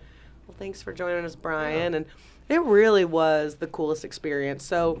up. Well, thanks for joining us, Brian. And it really was the coolest experience.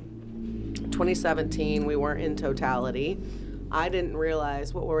 So 2017, we weren't in totality. I didn't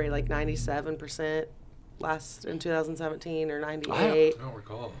realize, what were we, like 97% last in 2017 or 98? I don't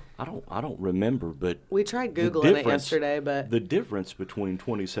recall. I don't remember, but We tried the Googling it difference- yesterday, but the difference between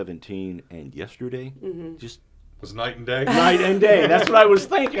 2017 and yesterday, just It was night and day. night and day. That's what I was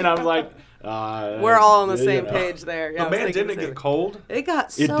thinking. I was like, we're all on the you same know. page there. Yeah, I But was man, thinking didn't it the get same. cold? It got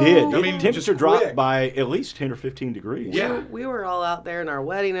It so did. I mean, Temperature just dropped quick. by at least 10 or 15 degrees. Yeah. We were all out there in our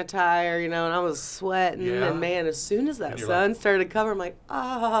wedding attire, and I was sweating. Yeah. And man, as soon as that And you're sun like- started to cover, I'm like,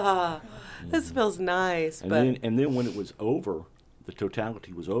 this feels nice. And But then when it was over, the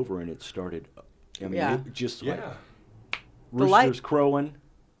totality was over, and it started. I mean, Yeah. it just like Yeah. The light- roosters crowing,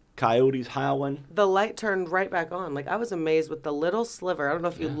 coyotes howling. the light turned right back on. Like, I was amazed with the little sliver. I don't know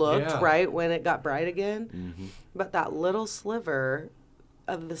if you looked, Yeah. right, when it got bright again. Mm-hmm. But that little sliver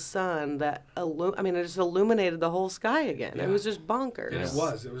of the sun that, it just illuminated the whole sky again. Yeah. It was just bonkers.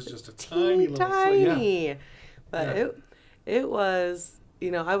 And it was just a Teeny tiny little tiny. Yeah. But Yeah. it was,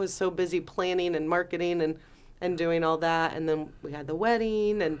 I was so busy planning and marketing and doing all that. And then we had the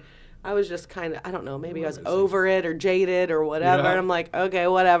wedding, and I was just kind of, I don't know, maybe I was Busy. over it or jaded or whatever. Yeah. And I'm like, okay,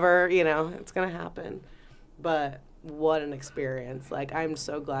 whatever, it's going to happen. But what an experience. Like, I'm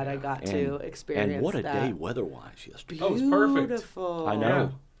so glad I got to experience And what a that. day weather-wise yesterday. Oh, it was perfect. Beautiful. I know.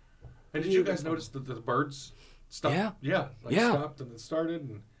 Yeah. And did you guys Beautiful. notice that the birds stopped? Yeah. Yeah. Yeah. Stopped and then started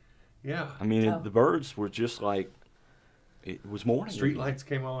and yeah. I mean, Oh. the birds were just like, it was morning. Street lights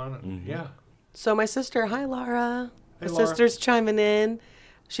came on and Mhm. yeah. So my sister, hi Laura. Hey, My Laura. sister's chiming in.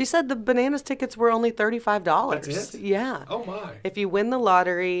 She said the bananas tickets were only $35. That's it? Yeah. Oh my. If you win the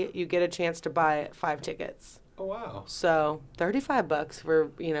lottery, you get a chance to buy 5 tickets. Oh wow. So $35 for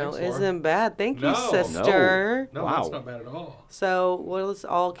Thanks, Laura. isn't bad. Thank you, No. sister. No, Wow. that's not bad at all. So we'll just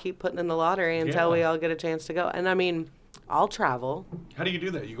all keep putting in the lottery until Yeah. we all get a chance to go. And I mean, I'll travel. How do you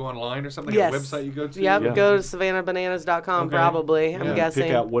do that? You go online or something? Yes. A website you go to? Yep, Yeah. go to SavannahBananas.com Okay. probably, I'm Yeah. guessing.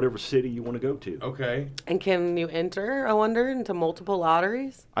 Pick out whatever city you want to go to. Okay. And can you enter, I wonder, into multiple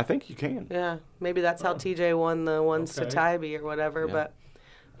lotteries? I think you can. Yeah, maybe that's how TJ won the ones to Okay. Tybee or whatever, Yeah. but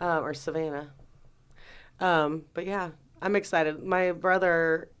or Savannah. But yeah, I'm excited. My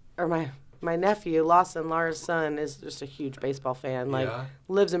brother or my nephew, Lawson, Lara's son, is just a huge baseball fan. Like Yeah.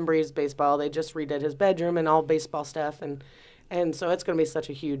 lives and breathes baseball. They just redid his bedroom and all baseball stuff, and so it's going to be such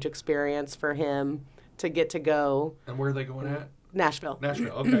a huge experience for him to get to go. And where are they going at? Nashville.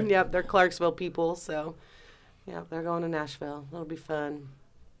 Nashville. Okay. Yep, they're Clarksville people, so yeah, they're going to Nashville. That'll be fun.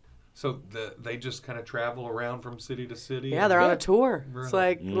 So they just kind of travel around from city to city? Yeah, they're on a tour. It's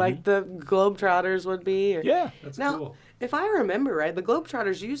Really? like the Globetrotters would be. Yeah. That's Now, cool. if I remember right, the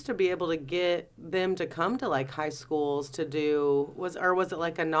Globetrotters used to be able to get them to come to like high schools to do was it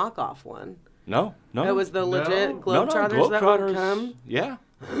like a knockoff one? No. It was the legit No. Globetrotters that would come. Yeah.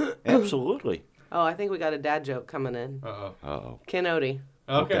 Absolutely. Oh, I think we got a dad joke coming in. Uh-oh. Uh-oh. Ken Odie.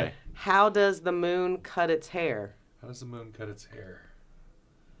 Okay. How does the moon cut its hair? How does the moon cut its hair?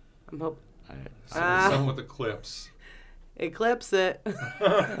 I'm hope Some with eclipse. eclipse it.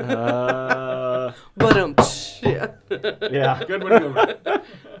 Uh, But yeah. yeah. Good one, good one.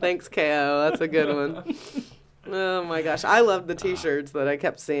 Thanks, KO. That's a good one. Oh my gosh, I love the T-shirts that I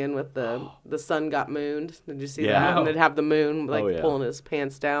kept seeing with the sun got mooned. Did you see Yeah. that? And they'd have the moon like Oh, yeah. pulling his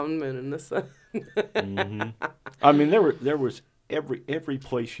pants down, moon in the sun. I mean, there was every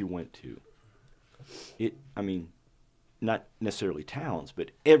place you went to. I mean, not necessarily towns,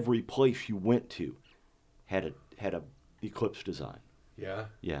 but every place you went to had a eclipse design. Yeah.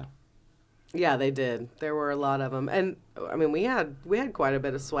 Yeah. Yeah, they did. There were a lot of them, and I mean, we had quite a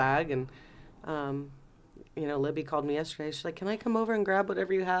bit of swag, and Libby called me yesterday. She's like, "Can I come over and grab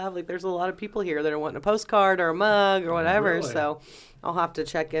whatever you have? Like, there's a lot of people here that are wanting a postcard or a mug or whatever." Really? So, I'll have to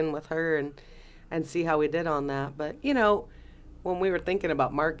check in with her and see how we did on that. But when we were thinking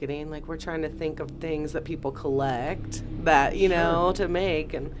about marketing, like we're trying to think of things that people collect that to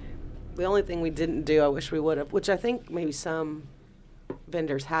make, and the only thing we didn't do, I wish we would have, which I think maybe some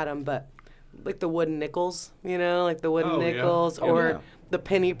vendors had them, but like the wooden nickels, like the wooden Oh, yeah. nickels, Oh, or yeah. the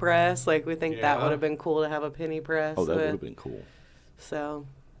penny press. Like we think that Yeah. would have been cool to have a penny press. Oh, that would with. have been cool. So,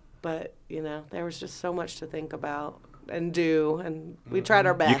 but there was just so much to think about and do, and we tried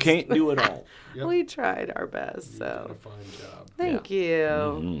our best. You can't do it all. Yep. We tried our best. You did So a fine job. thank you.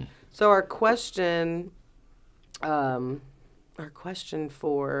 Mhm. So our question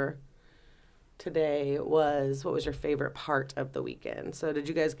for today was, what was your favorite part of the weekend? So did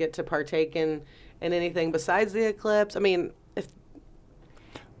you guys get to partake in anything besides the eclipse? I mean,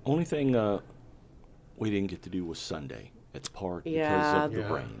 Only thing we didn't get to do was Sunday at the park Yeah. because of the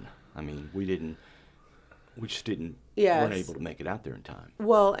Yeah. rain. I mean, we just didn't Yes. weren't able to make it out there in time.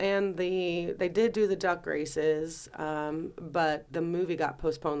 well, and they did do the duck races, but the movie got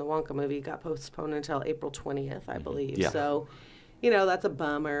postponed. The Wonka movie got postponed until April 20th, I believe. Yeah. So, that's a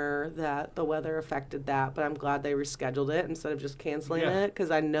bummer that the weather affected that, but I'm glad they rescheduled it instead of just canceling Yeah. it,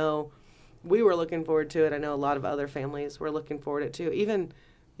 because I know we were looking forward to it. I know a lot of other families were looking forward to it too. Even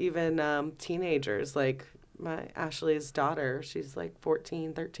teenagers, like my Ashley's daughter, she's like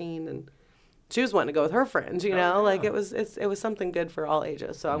 14, 13, and she was wanting to go with her friends, yeah. like it was something good for all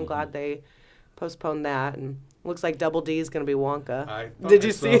ages. So I'm glad they postponed that, and looks like Double D is going to be Wonka. I thought Did I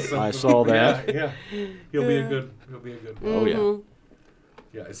you saw see? something. I saw that. Yeah. He'll be a good. Oh, yeah. Mhm.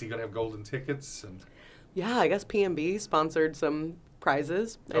 Yeah. Is he gonna have golden tickets? And Yeah, I guess P&B sponsored some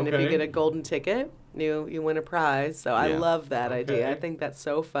prizes, and if you Okay. get a golden ticket, you win a prize. So I Yeah. love that idea. I Okay. think that's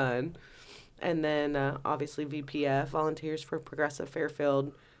so fun. And then obviously VPF, Volunteers for Progressive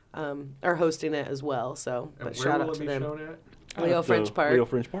Fairfield, are hosting it as well. So, and but where shout will out it to be them. shown at? Leo At, French Park. Leo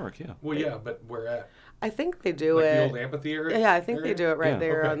French Park, yeah. Well, yeah, but where at? I think they do Like the it. old amphitheater? Yeah, I think they area? do it right Yeah.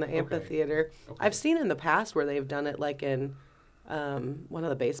 there Okay, on the okay. amphitheater. Okay. I've seen in the past where they've done it like in one of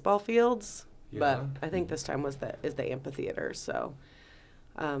the baseball fields, but Yeah. I think this time is the amphitheater. So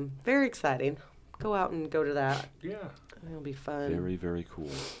very exciting. Go out and go to that. Yeah. It'll be fun. Very, very cool.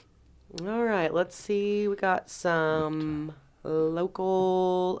 All right, let's see. We got some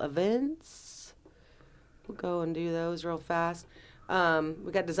local events. We'll go and do those real fast.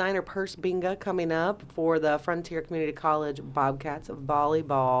 We got Designer Purse Bingo coming up for the Frontier Community College Bobcats of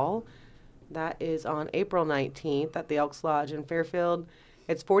Volleyball. That is on April 19th at the Elks Lodge in Fairfield.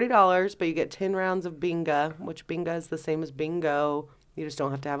 It's $40, but you get 10 rounds of bingo, which bingo is the same as bingo. You just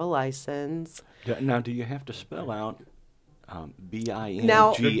don't have to have a license. Now, do you have to spell out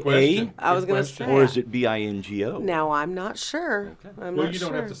B-I-N-G-A? Good question. I was Good gonna question. say- Or is it B-I-N-G-O? Now, I'm not sure. Okay. I'm Well, not you sure.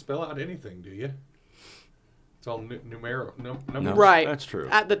 don't have to spell out anything, do you? It's all numerical. Numbers. No, Right. that's true.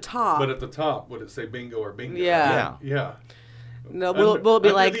 At the top. But at the top, would it say bingo or bingo? Yeah. Yeah. no, Under- will it be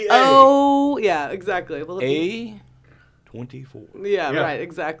under like, the A. oh, yeah, exactly. Will it be, A24. yeah, Yeah. right,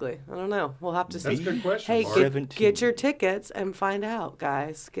 exactly. I don't know. We'll have to That's see. a good question. Hey, Mark. get, 17. get your tickets and find out,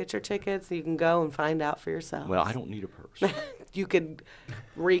 guys. Get your tickets. You can go and find out for yourself. Well, I don't need a purse. You could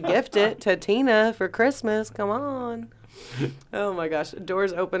re-gift it to Tina for Christmas. Come on. Oh my gosh.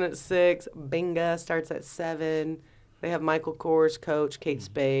 Doors open at 6. Bingo starts at 7. They have Michael Kors, Coach, Kate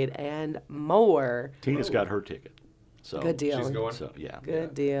Spade, and more. Tina's got her ticket. So Good deal. She's going. So yeah.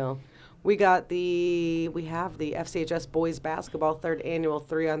 Good deal. We have the FCHS Boys Basketball 3rd Annual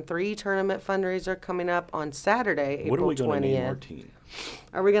 3-on-3 Tournament fundraiser coming up on Saturday, What are April we going to name our 20th. team?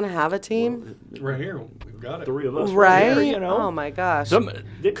 Are we going to have a team? Right here. We've got it. 3 of us. Right? Here, you know. Oh my gosh.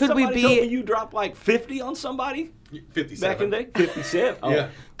 Did Could we somebody tell be- me you dropped like 50 on somebody 57. back in the day? 57. Oh, Yeah.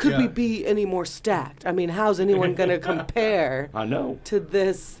 Could we Yeah. be any more stacked? I mean, how's anyone going to compare I know. to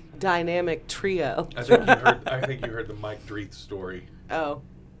this dynamic trio? I think you heard the Mike Dreeth story Oh,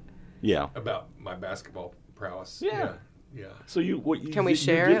 Yeah. about my basketball prowess. Yeah. Yeah. So you Can we you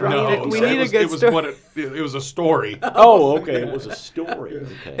share did it? drop- We need a- No, we so need it a was, good it was story. what it was a story. Oh, okay. It was a story.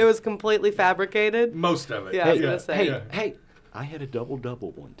 Okay. it was completely fabricated. Most of it. Yeah, I was Hey, gonna say. hey, Yeah. hey! I had a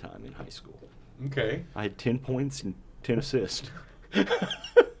double-double one time in high school. Okay. I had 10 points and 10 assists.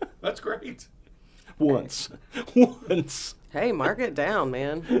 That's great. Once. Hey, mark it down,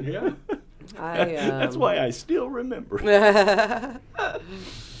 man. Yeah. That's why I still remember.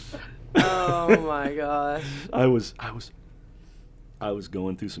 Oh my gosh. I was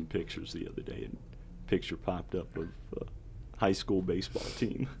going through some pictures the other day, and a picture popped up of high school baseball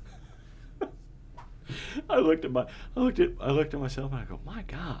team. I looked at myself and I go, my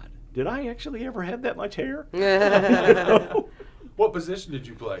God, did I actually ever have that much hair? You know? What position did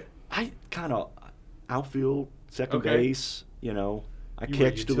you play? I kind of outfield, second Okay. base. You know, I You were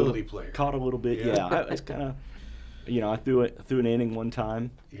a catched a little, utility player. caught a little bit. Yeah. Yeah, I was kind of, I threw an inning one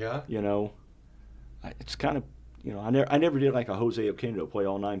time. Yeah. You know, it's kind of, I never did like a Jose Oquendo, play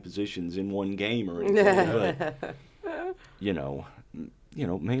all 9 positions in one game or anything. But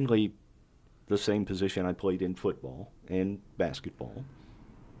mainly the same position I played in football and basketball,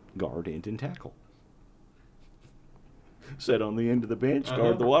 guard and in tackle. Sat on the end of the bench,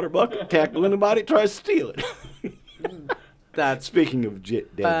 guard the water bucket, tackle anybody tries to steal it. That's Speaking of dad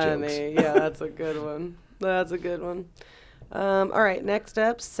jokes. funny. Yeah, that's a good one. That's a good one. All right, next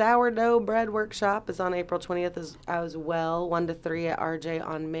up, Sourdough Bread Workshop is on April 20th as well, 1 to 3 at RJ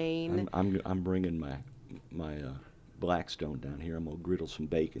on Main. I'm bringing my Blackstone down here. I'm gonna griddle some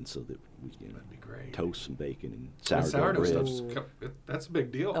bacon so that we can That'd be great. toast some bacon and That sourdough bread. stuff's that's a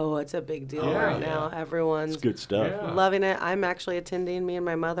big deal. Oh, it's a big deal Yeah. right now. Everyone's It's good stuff. Yeah. loving it. I'm actually attending. Me and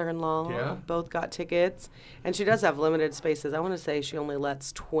my mother-in-law Yeah. both got tickets, and she does have limited spaces. I want to say she only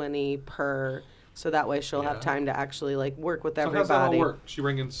lets 20 per, so that way she'll have Yeah. time to actually like work with So everybody. how's that all work? She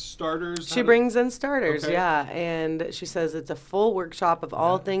bring in starters? She brings in starters, Okay. yeah, and she says it's a full workshop of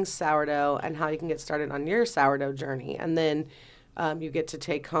all Yeah. things sourdough and how you can get started on your sourdough journey, and then you get to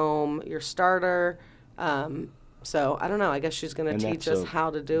take home your starter. So I don't know. I guess she's going And to teach that's, us how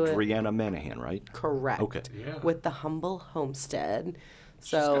to do it. Brianna Manahan, right? Correct. Okay. Yeah. With the humble homestead.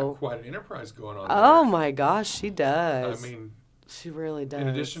 She's got So, quite an enterprise going on. oh there. my gosh, she does. I mean, she really does. in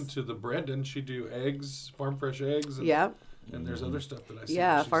addition to the bread, didn't she do eggs, farm fresh eggs? And, Yep. And there's other stuff that I see.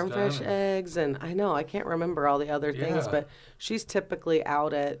 Yeah, that she's farm done. fresh eggs, and I know I can't remember all the other things, Yeah. but she's typically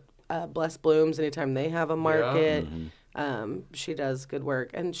out at Blessed Blooms anytime they have a market. She does good work,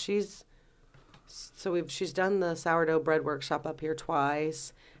 and she's done the sourdough bread workshop up here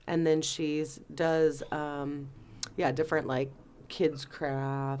twice, and then does different like kids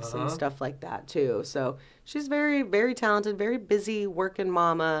crafts and stuff like that too. So she's very, very talented, very busy working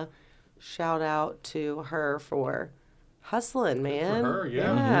mama. Shout out to her for hustling, man. her,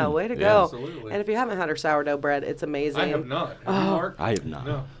 yeah. Yeah, way to Yeah, go. absolutely. And if you haven't had her sourdough bread, it's amazing. I have not. Have you, Mark? I have not.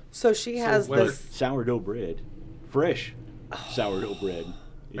 No. So she has whether- this. Sourdough bread. Fresh sourdough bread.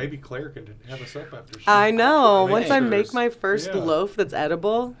 Maybe Claire could have us up after she. I know. makes Once I hers. make my first Yeah. loaf that's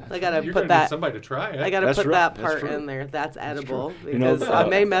edible, I gotta You're put gonna that. get somebody to try it. I gotta That's put right, that that's part true. in there. That's edible You know, because I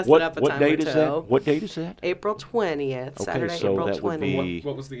may mess what, it up a what time date or is two. that? What date is that? April 20th, Okay, Saturday, so April that would 20th. be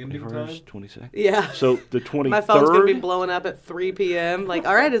What was the ending time? 22nd. Yeah. So the 23rd. My phone's gonna be blowing up at 3 p.m. Like,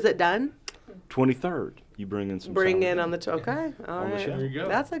 all right, is it done? 23rd. You bring in some. Bring in sourdough. on the okay. All On the right, show. There you go.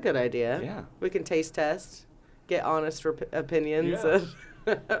 that's a good idea. Yeah. We can taste test, get honest opinions, Yeah.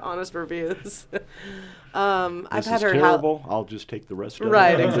 honest reviews. I've This had is her terrible. I'll just take the rest of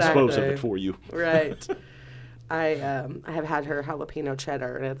Right, it and dispose of exactly. it for you. Right. I have had her jalapeno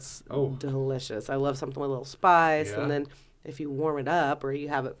cheddar, and it's Oh. delicious. I love something with a little spice, Yeah. and then if you warm it up or you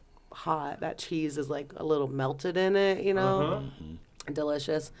have it hot, that cheese is like a little melted in it, you know? Uh-huh.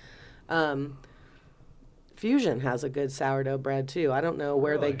 Delicious. Fusion has a good sourdough bread too. I don't know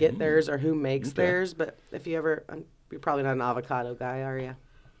where they Really? get theirs or who makes Okay. theirs, but if you ever, you're probably not an avocado guy, are you?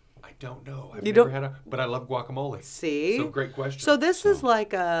 I don't know. I've You never don't- had but I love guacamole. See? So great question. So this is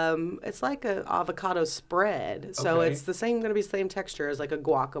like it's like a avocado spread. So Okay. it's going to be the same texture as like a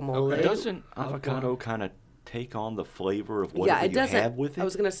guacamole. Okay. Doesn't avocado kind of take on the flavor of whatever Yeah, it you doesn't. have with it? I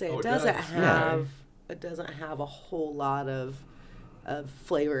was gonna say Oh, it it doesn't does. have it doesn't have a whole lot of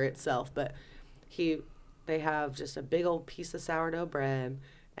flavor itself, but they have just a big old piece of sourdough bread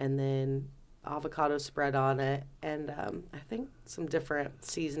and then avocado spread on it, and I think some different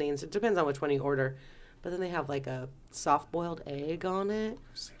seasonings. It depends on which one you order, but then they have like a soft boiled egg on it.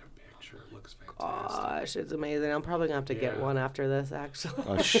 I've seen a picture. It looks fantastic. Gosh, it's amazing. I'm probably gonna have to get Yeah. one after this, actually.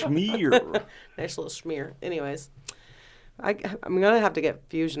 A schmear. Nice little smear. Anyways, I'm gonna have to get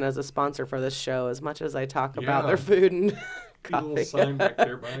Fusion as a sponsor for this show. As much as I talk about Yeah. their food and Need a little coffee. sign back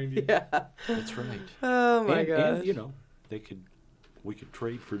there behind you. Yeah. That's right. Oh my and, gosh. and, you know, we could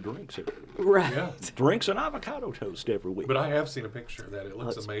trade for drinks. Right. Yeah. Drinks and avocado toast every week. But I have seen a picture of that. It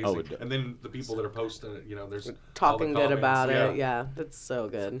looks it's- amazing. oh, it does. And then the people that are posting it, you know, there's all the Talking good comments. about it. Yeah, that's so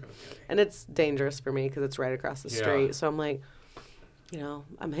good. Okay. And it's dangerous for me because it's right across the Yeah. street. So I'm like, you know,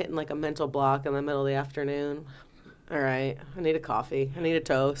 I'm hitting like a mental block in the middle of the afternoon. All right, I need a coffee. I need a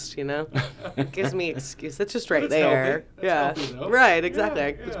toast, you know? It gives me excuse. It's just right it's there. healthy. That's Yeah. healthy, though. Right, exactly. Yeah,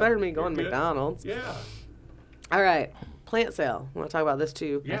 It's yeah. better than me going to You're good. McDonald's. Yeah. All right, plant sale. I want to talk about this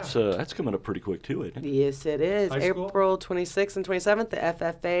too. Yeah. That's coming up pretty quick too, isn't it? Yes, it is. High school? April 26th and 27th, the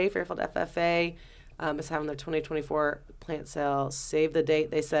FFA, Fairfield FFA, is having their 2024 plant sale. Save the date.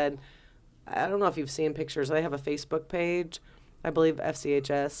 They said, I don't know if you've seen pictures. They have a Facebook page. I believe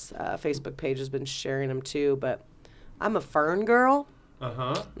FCHS Facebook page has been sharing them too, but I'm a fern girl.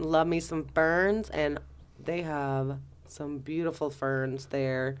 Uh-huh. Love me some ferns, and they have some beautiful ferns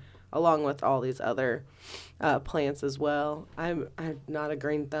there, along with all these other plants as well. I'm not a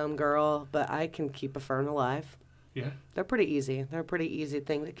green thumb girl, but I can keep a fern alive. Yeah. They're pretty easy. They're a pretty easy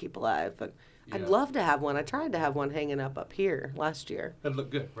thing to keep alive. But I'd Yeah. love to have one. I tried to have one hanging up here last year. That'd look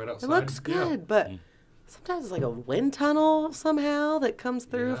good right outside. It looks Yeah. good, but sometimes it's like a wind tunnel somehow that comes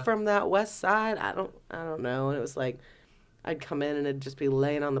through Yeah. from that west side. I don't know. And it was like I'd come in and it'd just be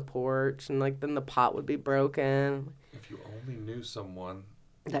laying on the porch, and like then the pot would be broken. If you only knew someone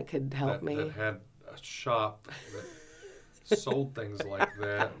That could help that, me. that had a shop that sold things like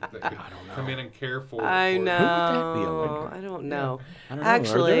that could come in and care for it. I for you. know. Who would that be, I wonder? I don't know. I don't know. Are there any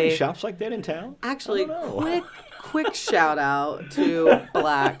Actually, shops like that in town? Actually, I don't know. quick shout out to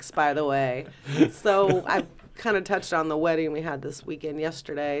Blacks, by the way. So I kind of touched on the wedding we had this weekend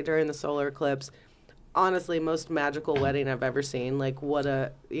yesterday during the solar eclipse. Honestly, most magical wedding I've ever seen. Like what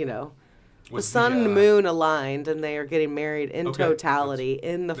a, the Was sun and moon aligned, and they are getting married in Okay. totality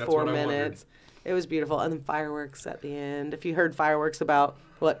in the That's 4 what I wondered. minutes. It was beautiful, and then fireworks at the end. If you heard fireworks about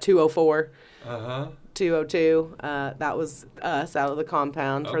 2:04. Uh-huh. 202. That was us out of the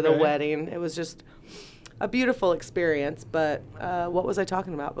compound for the Okay. wedding. It was just a beautiful experience. But what was I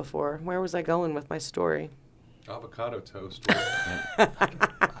talking about before? Where was I going with my story? Avocado toast.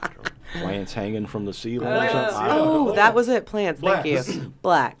 Plants hanging from the ceiling or Plants, something? I yeah. don't know. Oh, that was it. Plants. Thank Blacks. you.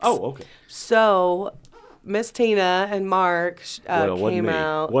 Blacks. Oh, okay. So Miss Tina and Mark Well, wasn't came me.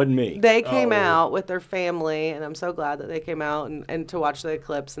 out. Wasn't me. They came Oh. out with their family, and I'm so glad that they came out and to watch the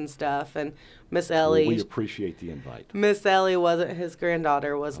eclipse and stuff. And Miss Well, Ellie. we appreciate the invite. Miss Ellie wasn't his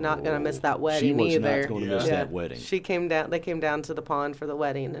granddaughter was not going to miss that wedding was not either. gonna miss that wedding. She came down. They came down to the pond for the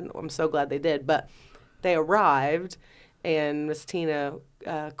wedding, and I'm so glad they did. But they arrived, and Miss Tina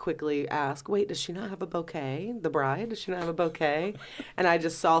quickly asked, "Wait, does she not have a bouquet? The bride, does she not have a bouquet?" And I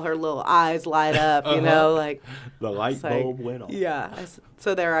just saw her little eyes light up, you know, like The light it's like- bulb went off. yeah.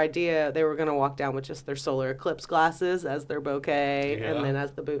 So their idea, they were going to walk down with just their solar eclipse glasses as their bouquet, Yeah. and then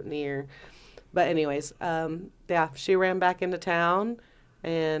as the boutonniere. But anyways, yeah, she ran back into town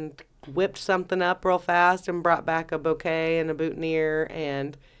and whipped something up real fast and brought back a bouquet and a boutonniere,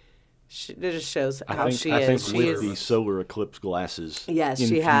 and it just shows how she I is. think She with is. the solar eclipse glasses. Yes, she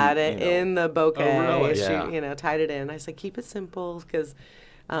infused, had it you know. in the bouquet. Oh, really? She, Yeah. tied it in. I said, keep it simple, because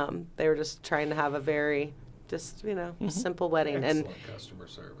they were just trying to have a very, simple wedding. And Excellent customer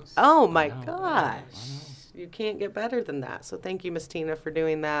service. oh my know, gosh, you can't get better than that. So thank you, Miss Tina, for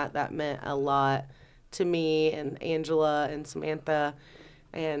doing that. That meant a lot to me and Angela and Samantha.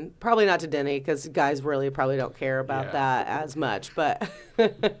 And probably not to Denny, because guys really probably don't care about Yeah. that as much. But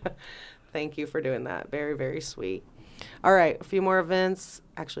Thank you for doing that. Very, very sweet. All right, a few more events.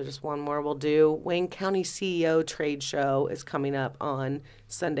 Actually, just one more we'll do. Wayne County CEO Trade Show is coming up on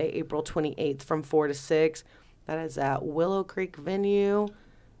Sunday, April 28th from 4 to 6. That is at Willow Creek Venue.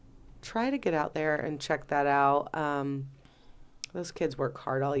 Try to get out there and check that out. Those kids work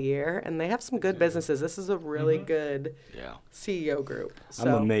hard all year, and they have some good businesses. This is a really good CEO group. So.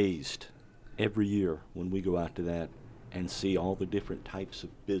 I'm amazed every year when we go out to that and see all the different types of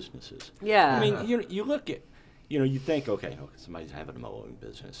businesses. Yeah. I mean, you look at, you think, okay, somebody's having a mowing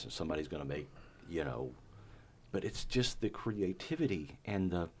business and somebody's going to make, but it's just the creativity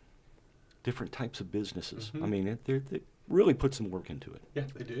and the different types of businesses. I mean, they really put some work into it. Yeah,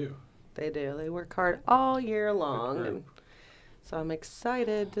 they do. They do. They work hard all year long. And so I'm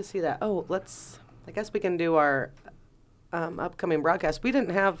excited to see that. Oh, I guess we can do our upcoming broadcast. We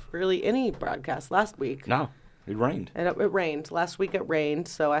didn't have really any broadcast last week. No, it rained. And it rained. Last week it rained,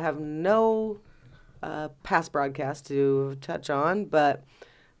 so I have no past broadcast to touch on. But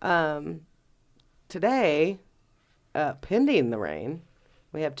today, pending the rain,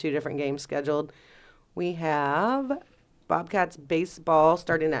 we have 2 different games scheduled. We have Bobcats baseball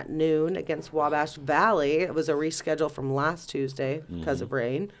starting at noon against Wabash Valley. It was a reschedule from last Tuesday because of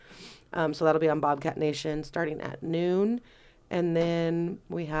rain. So that'll be on Bobcat Nation starting at noon. And then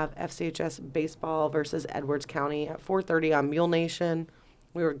we have FCHS baseball versus Edwards County at 4:30 on Mule Nation.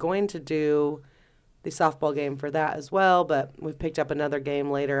 We were going to do the softball game for that as well, but we picked up another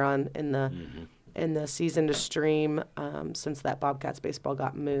game later on in the season to stream since that Bobcats baseball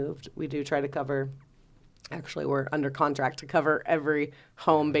got moved. We do try to cover. Actually, we're under contract to cover every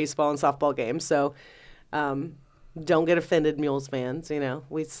home baseball and softball game. So don't get offended, Mules fans.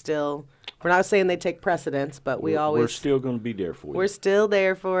 We're not saying they take precedence, but we're still going to be there for you. We're still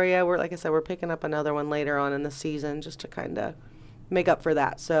there for you. Like I said, we're picking up another one later on in the season just to kind of make up for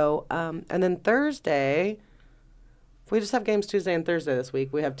that. So, and then Thursday, we just have games Tuesday and Thursday this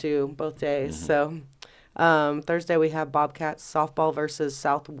week. We have 2 both days. So Thursday we have Bobcats softball versus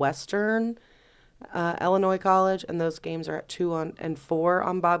Southwestern Illinois College, and those games are at 2 and 4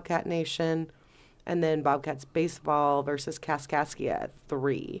 on Bobcat Nation, and then Bobcats baseball versus Kaskaskia at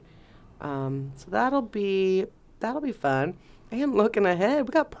 3. So that'll be fun. And looking ahead,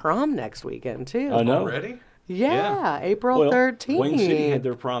 we got prom next weekend too. I know. Already? Yeah, April 13th. Wayne City had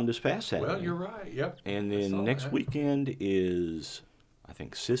their prom this past Saturday. Well, you're right. Yep. And then next weekend is, I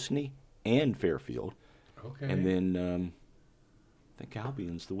think, Sisney and Fairfield. Okay. And then I think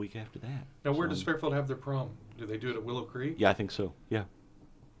Albion's the week after that. Now, where does Fairfield have their prom? Do they do it at Willow Creek? Yeah, I think so. Yeah.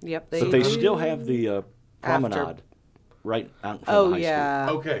 Yep. But they still have the promenade right out in front of the high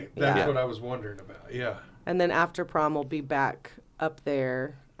school. Okay, that's what I was wondering about. Yeah. And then after prom, we'll be back up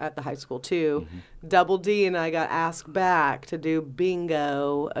there at the high school too. Double D and I got asked back to do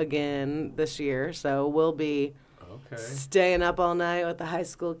bingo again this year, so we'll be staying up all night with the high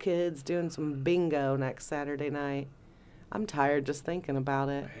school kids doing some bingo next Saturday night. I'm tired just thinking about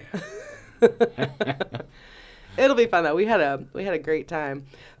it. It'll be fun though. We had a great time.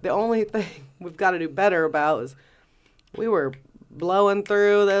 The only thing we've got to do better about is we were blowing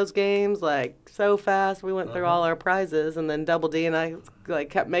through those games like so fast. We went through all our prizes, and then Double D and I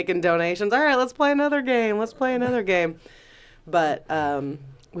kept making donations. All right, let's play another game. But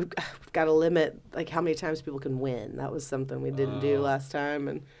we've got to limit how many times people can win. That was something we didn't do last time,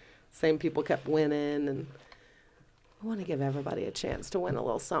 and same people kept winning, and I want to give everybody a chance to win a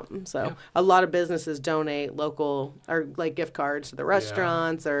little something. So a lot of businesses donate local or gift cards to the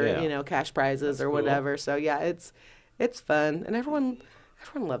restaurants or cash prizes or whatever. So it's fun, and everyone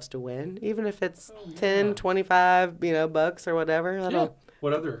loves to win, even if it's 10, 25, bucks or whatever.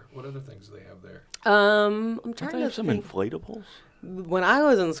 What other things do they have there? I'm trying to have some think. inflatables. When I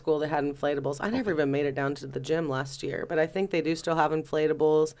was in school, they had inflatables. I never even made it down to the gym last year, but I think they do still have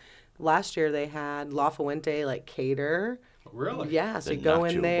inflatables. Last year they had La Fuente cater. Really? Yeah, so The you go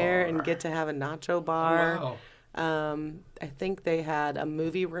in nacho there bar. and get to have a nacho bar. Oh, wow. I think they had a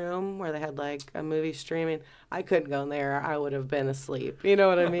movie room where they had a movie streaming. I couldn't go in there. I would have been asleep. You know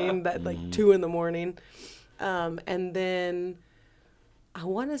what I mean? That 2 a.m. And then I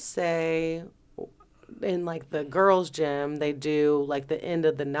want to say in the girls' gym they do the end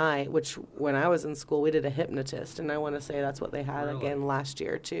of the night, which when I was in school we did a hypnotist, and I want to say that's what they had again last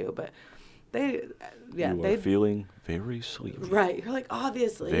year too. But they feeling very sleepy. Right, you're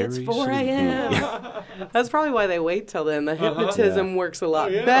obviously Very it's 4 sleepy. a.m. That's probably why they wait till then. The hypnotism works a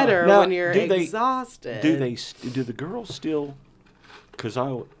lot better Now, when you're exhausted. Do the girls still? Because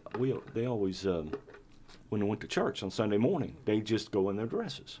they always when they went to church on Sunday morning, they just go in their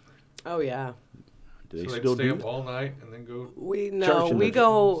dresses. Oh yeah. Do they So they'd still stay do up that? all night and then go. Church and We the-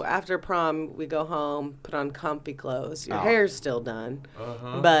 go after prom. We go home, put on comfy clothes. Your Oh. hair's still done,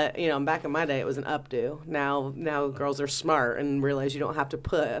 but back in my day, it was an updo. Now girls are smart and realize you don't have to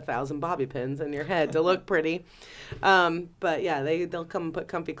put 1,000 bobby pins in your head to look pretty. But yeah, they'll come and put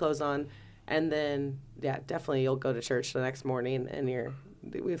comfy clothes on, and then definitely you'll go to church the next morning and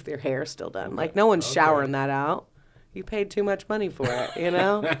with your hair still done. Like no one's showering that out. You paid too much money for it,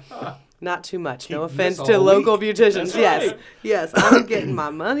 Not too much. No Keep offense this to all local week. beauticians. That's Yes. right. Yes, I'm getting my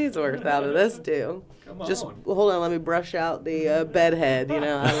money's worth out of this too. Come Just on. hold on, let me brush out the bed head,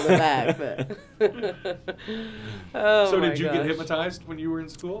 out of the back. But oh So my did you get gosh. hypnotized when you were in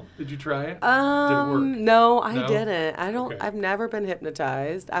school? Did you try it? Did it work? No, I No? didn't. I don't. Okay. I've never been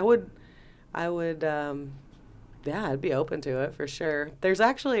hypnotized. I would. I'd be open to it for sure. There's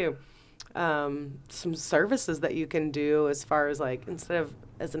actually some services that you can do as far as like instead of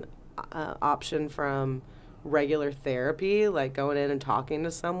as an option from regular therapy, like going in and talking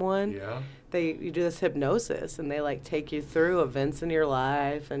to someone. Yeah. You do this hypnosis and they like take you through events in your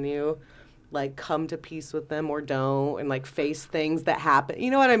life and you like come to peace with them or don't and like face things that happen.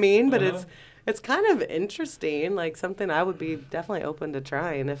 You know what I mean? But it's kind of interesting, like something I would be definitely open to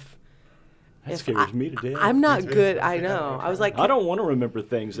trying if That if scares me to death. I'm not Me too. good. I know. I was like, I don't want to remember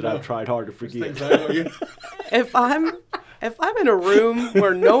things that No. I've tried hard to There's forget. things I know you. if I'm in a room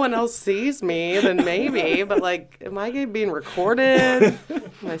where no one else sees me, then maybe. But like, am I being recorded? Am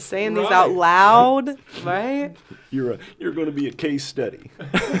I saying these out Right. loud? Right? You're going to be a case study.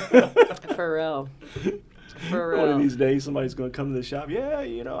 For real. For One of real. these days, somebody's going to come to the shop. Yeah,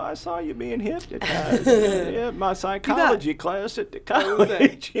 I saw you being hypnotized. Yeah, my psychology class at the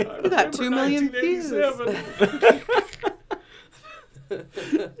college. You got 2 million views. 1987.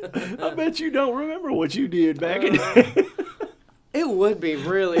 I bet you don't remember what you did back in. It would be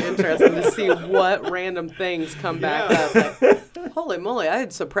really interesting to see what random things come back Yeah. up. Like, holy moly, I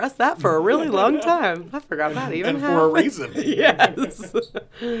had suppressed that for a really long time. I forgot that even And for a happened. reason. Yes.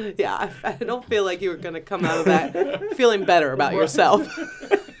 Yeah, I don't feel like you were going to come out of that feeling better about yourself.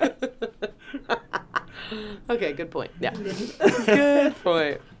 Okay, good point. Yeah. Good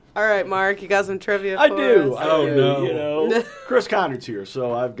point. All right, Mark, you got some trivia I for do. us? I Oh, do. no. Chris Conard's here,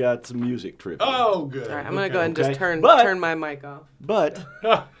 so I've got some music trivia. Oh, good. All right, I'm going to go ahead and just Okay. But- turn my mic off. But,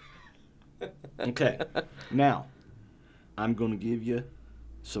 Ah, okay, now, I'm going to give you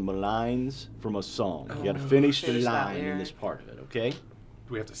some lines from a song. You got to finish the finish that line in lyric. this part of it, okay? do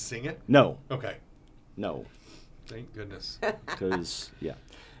we have to sing it? No, Okay. no, Thank goodness. because, yeah.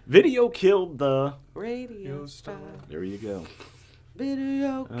 Video killed the... Radio star. star. There you go.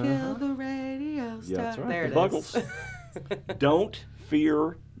 Video kill the radio star. Yeah, that's right. There The it Buggles. is. Don't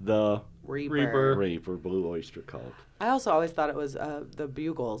fear the Reaper. Reaper, Blue Oyster Cult. I also always thought it was the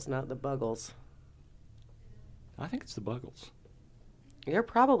Bugles, not the Buggles. I think it's the Buggles. You're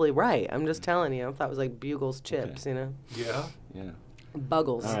probably right. I'm just telling you. I thought it was like Bugles chips, Okay. Yeah. Yeah.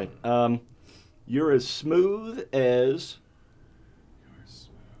 Buggles. All right. You're as smooth as...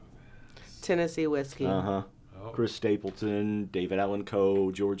 Tennessee whiskey. Uh-huh. Oh. Chris Stapleton, David Allen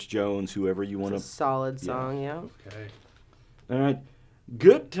Coe, George Jones, whoever you want It's a to... solid song, yeah. Okay. All right.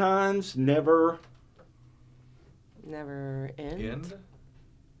 Good times never... Never end. End?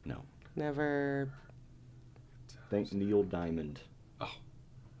 No. Never. Think Neil Diamond.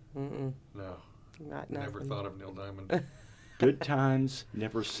 Mm-mm. No. Not Never nothing. thought of Neil Diamond. Good times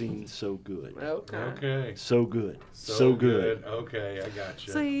never seemed so good. Okay. Okay. So good. So good. Okay, I got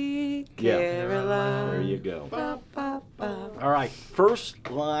you. Sweet Yeah. Caroline. There you go. Ba, ba, ba. All right. First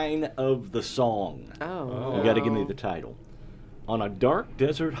line of the song. Oh. You got to give me the title. On a dark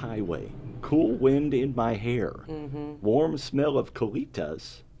desert highway, cool wind in my hair, warm smell of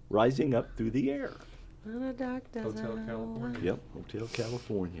colitas rising up through the air. On a dark desert Hotel California. Yep, Hotel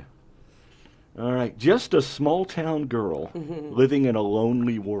California. All right, just a small town girl living in a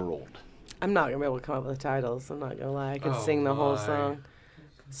lonely world. I'm not going to be able to come up with the titles. I'm not going to lie. I could Oh, sing the whole my. song.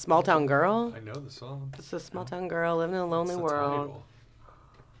 Small Town Girl? I know the song. It's a small town girl living in a lonely What's the world. title?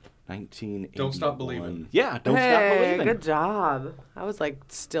 1981. Don't Stop Believing. Yeah, Don't Stop Hey, Believing. good job. I was like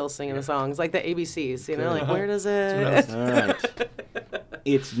still singing the songs, like the ABCs, you know, Good. like where does That's it? All right.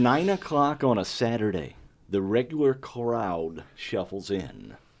 It's 9 o'clock on a Saturday. The regular crowd shuffles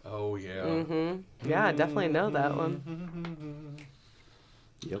in. Oh, yeah. Yeah, I definitely know that one.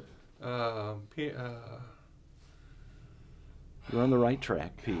 Yep. You're on the right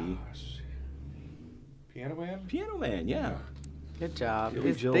track, P. Piano Man? Piano Man, yeah. Good job.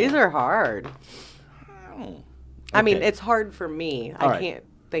 Billy These, Joel. these are hard. Oh. I mean, Okay. it's hard for me. All I right. can't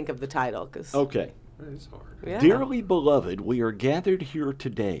think of the title because. Okay. It's hard. Yeah. Dearly beloved, we are gathered here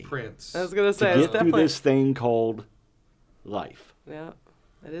today Prince. I was gonna say to it's get through definitely. this thing called life. Yeah,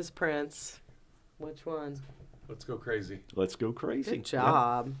 it is Prince. Which one? Let's go crazy. Let's go crazy. Good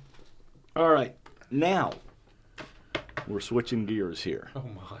job. All right, now we're switching gears here. Oh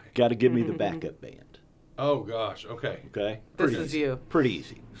my. Got to give me the backup band. Oh gosh. Okay. Okay, This is you. Pretty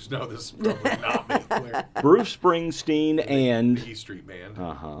easy. No, this is probably not me. Clear. Bruce Springsteen and E Street Band.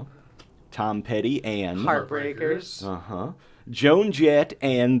 Tom Petty and Heartbreakers. Joan Jett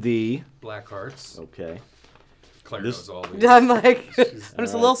and the Black Hearts. okay. Claire This- knows all these. I'm like, I'm just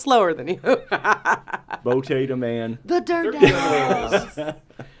Alright. a little slower than you. Bo Tatum and The Dirt Devils.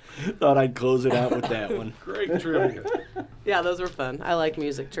 thought I'd close it out with that one. Great trivia. Yeah, those were fun. I like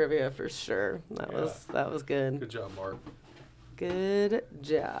music trivia for sure. That was good. Good job, Mark. Good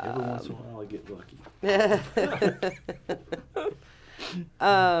Every once in job. a while I get lucky.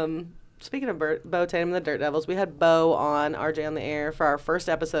 Speaking of Bo Tatum and the Dirt Devils, we had Bo on RJ on the Air for our first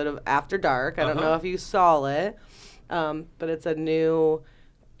episode of After Dark. I don't know if you saw it, but it's a new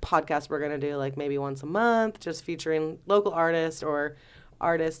podcast we're going to do like maybe once a month, just featuring local artists or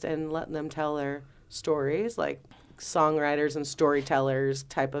artists and letting them tell their stories, like songwriters and storytellers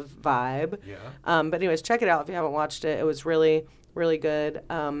type of vibe. Yeah. But anyways, check it out if you haven't watched it. It was really, really good.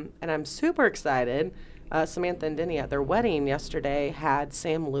 And I'm super excited. Samantha and Denny at their wedding yesterday had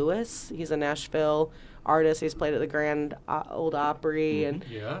Sam Lewis. He's a Nashville artist. He's played at the Grand Old Opry and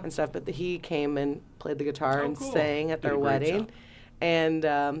stuff. But he came and played the guitar and cool. sang at Did a their great wedding. job.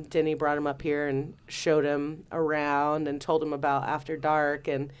 And Denny brought him up here and showed him around and told him about After Dark.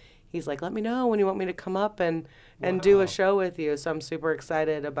 And he's like, let me know when you want me to come up and do Wow. a show with you. So I'm super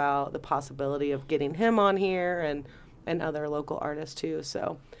excited about the possibility of getting him on here and other local artists too.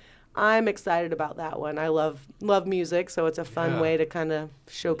 So I'm excited about that one. I love music, so it's a fun way to kind of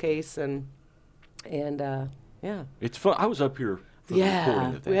showcase and yeah. It's fun. I was up here for the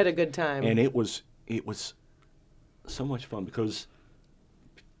recording of that. We had a good time. And it was so much fun because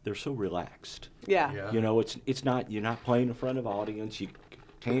they're so relaxed. yeah. Yeah. You know, it's not, you're not playing in front of audience. You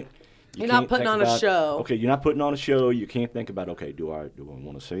can't. You're not can't putting think on a about, show. Okay, you're not putting on a show. You can't think about, okay, do I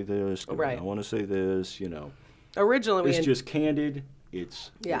want to say this? Do Right. I want to say this? You know, Originally, it's just candid.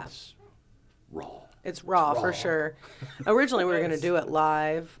 It's raw. It's raw for raw. sure. Originally, we were going to do it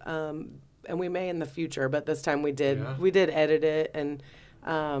live, and we may in the future, but this time we did edit it, and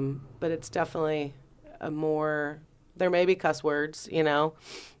but it's definitely a more. There may be cuss words, you know,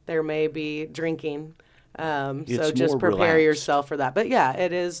 there may be drinking, so It's just more prepare relaxed. yourself for that. But yeah,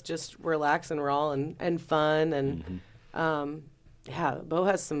 it is just relax and raw and fun, and yeah, Bo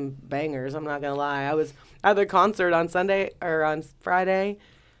has some bangers. I'm not gonna lie. I was at the concert on Sunday or on Friday.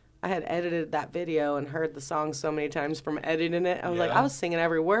 I had edited that video and heard the song so many times from editing it. I was like, I was singing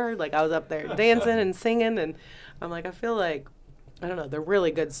every word. Like, I was up there dancing and singing. And I'm like, I feel like, I don't know, they're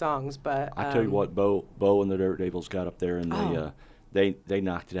really good songs. But I tell you what, Bo and the Dirt Devils got up there and they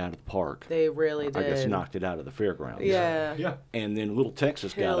knocked it out of the park. They really did. I guess knocked it out of the fairgrounds. Yeah. Yeah. And then Little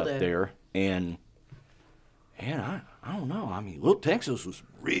Texas got Killed up it. there and I don't know. I mean, Little Texas was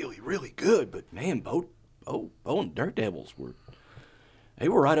really, really good, but man, Bo and the Dirt Devils they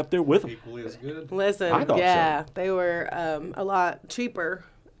were right up there with them. Equally as good. Listen, I thought yeah, they were a lot cheaper.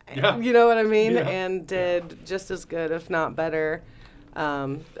 Yeah. You know what I mean? Yeah. And did just as good, if not better.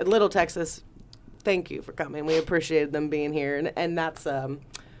 Little Texas, thank you for coming. We appreciated them being here. And that's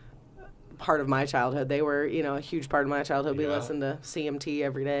part of my childhood. They were, you know, a huge part of my childhood. We Yeah. listened to CMT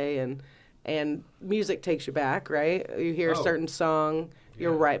every day. And music takes you back, right? You hear a certain song,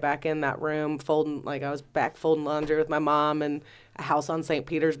 you're right back in that room folding. Like, I was back folding laundry with my mom and a house on St.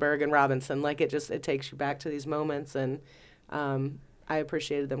 Petersburg and Robinson. Like, it takes you back to these moments. And I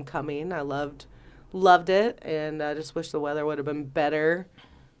appreciated them coming. I loved it, and I just wish the weather would have been better.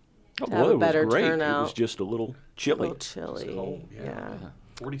 Oh, To have a well, it better was great. It turnout. was just a little A chilly. little chilly. cold, Yeah.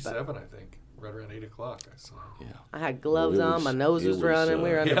 47, I think. Right around 8 o'clock, I saw. Yeah. I had gloves Well, it on. My was- nose it was was, running. We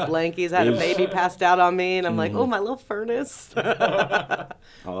were under yeah. blankets. Had a baby passed out on me, and I'm like, oh, my little furnace.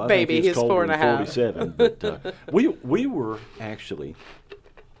 Oh, I Baby, think it's he's colder 4 and than a half. 47, but we were actually,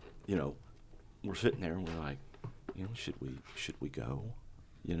 you know, we're sitting there and we're like, you know, should we go?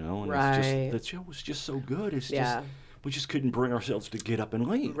 You know, and Right. it's just, the show was just so good. It's Yeah. just we just couldn't bring ourselves to get up and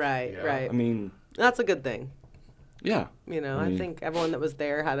leave. Right, Yeah. right. I mean, That's a good thing. yeah. You know, I I mean- think everyone that was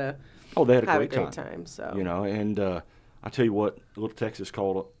there had a Oh, they had a had great, a great time. So You know, and I tell you what, Little Texas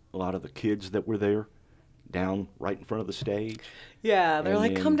called a lot of the kids that were there down right in front of the stage. yeah, they're And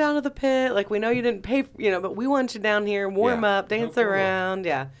like, then- come down to the pit. Like, we know you didn't pay, but we want you down here, warm Yeah. up, dance Oh, cool. around.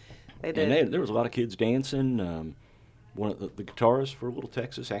 Yeah, they did. And there was a lot of kids dancing. one of the guitarists for Little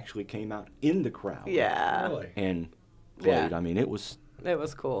Texas actually came out in the crowd. Yeah. Really? And played. Yeah. I mean, it was,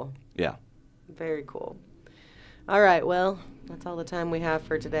 cool. yeah. Very cool. All right, well, that's all the time we have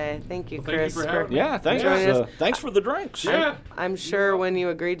for today. Thank you, Well, thank you Chris. for having me. Yeah, thanks. Joining us. Thanks for the drinks. Yeah. I'm sure when you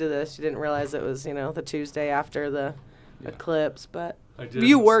agreed to this, you didn't realize it was, the Tuesday after the eclipse, but I did.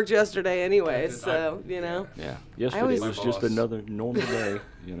 you worked yesterday I anyway, did. so, Yeah. Yesterday always- was My just boss. another normal day,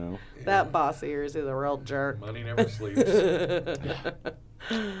 that boss of yours is a real jerk. Money never sleeps.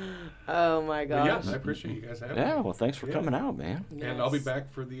 Oh, my But yeah, gosh. I appreciate you guys having me. Yeah, well, thanks for Yeah. coming out, man. And I'll be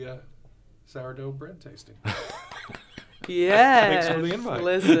back for the sourdough bread tasting. Yes. Thanks for the invite.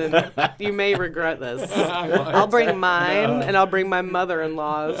 Listen, you may regret this. I'll bring mine, and I'll bring my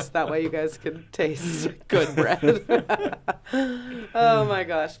mother-in-law's. That way you guys can taste good bread. Oh, my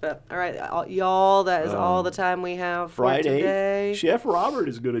gosh. But, all right, y'all, that is all the time we have for Friday, today. Chef Robert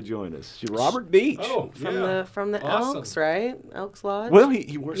is going to join us. Robert Beach. Oh, From the Awesome. Elks, right? Elks Lodge? Well,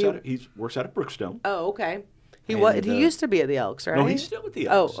 he works out of Brookstone. Oh, okay. He And, he used to be at the Elks, right? No, he's still at the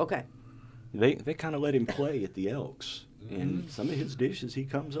Elks. Oh, okay. They kind of let him play at the Elks, and some of his dishes he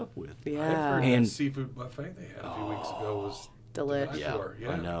comes up with. I've Yeah. heard And- that seafood buffet they had a few weeks ago was Delish. Yeah. Yeah.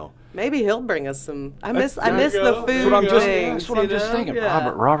 I know. Maybe he'll bring us some. I miss There the you go. food That's what I'm just- things. That's what I'm just thinking.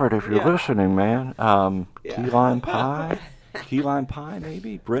 Yeah. Robert, if you're Yeah. listening, man, Yeah. key lime pie,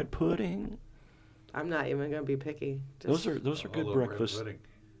 maybe bread pudding. I'm not even gonna be picky. Those are a good little breakfasts. bread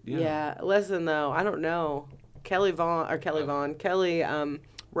pudding. Yeah. Listen though, I don't know. Kelly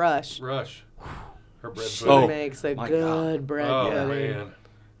Rush. Rush. Her bread She pudding. makes a my good God. bread Oh pudding. man,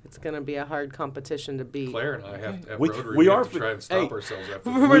 It's gonna be a hard competition to beat. Claire and I have We- Rotary. we We are have to fi- try and stop hey. ourselves after.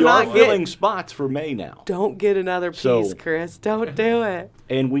 We're We not are getting- filling spots for May now, Don't get another piece, So- Chris. Don't do it.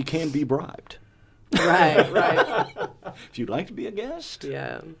 and we can be bribed. Right. If you'd like to be a guest,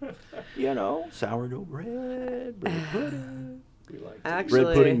 Yeah. sourdough bread pudding. We like Actually,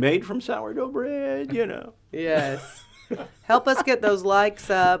 Bread pudding made from sourdough bread, yes. Help us get those likes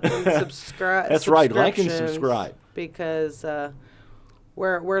up and subscribe. That's right, like and subscribe. Because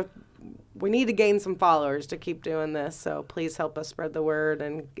we need to gain some followers to keep doing this. So please help us spread the word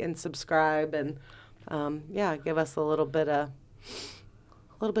and subscribe and give us a little bit of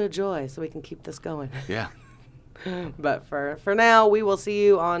joy so we can keep this going. Yeah. But for now, we will see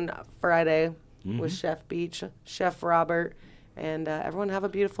you on Friday with Chef Robert. And everyone have a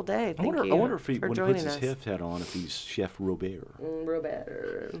beautiful day. Thank you I wonder if he, for when he joining puts his us. chef hat on, if he's Chef Robert.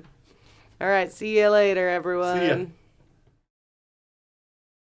 Robert. All right. See you later, everyone. See ya.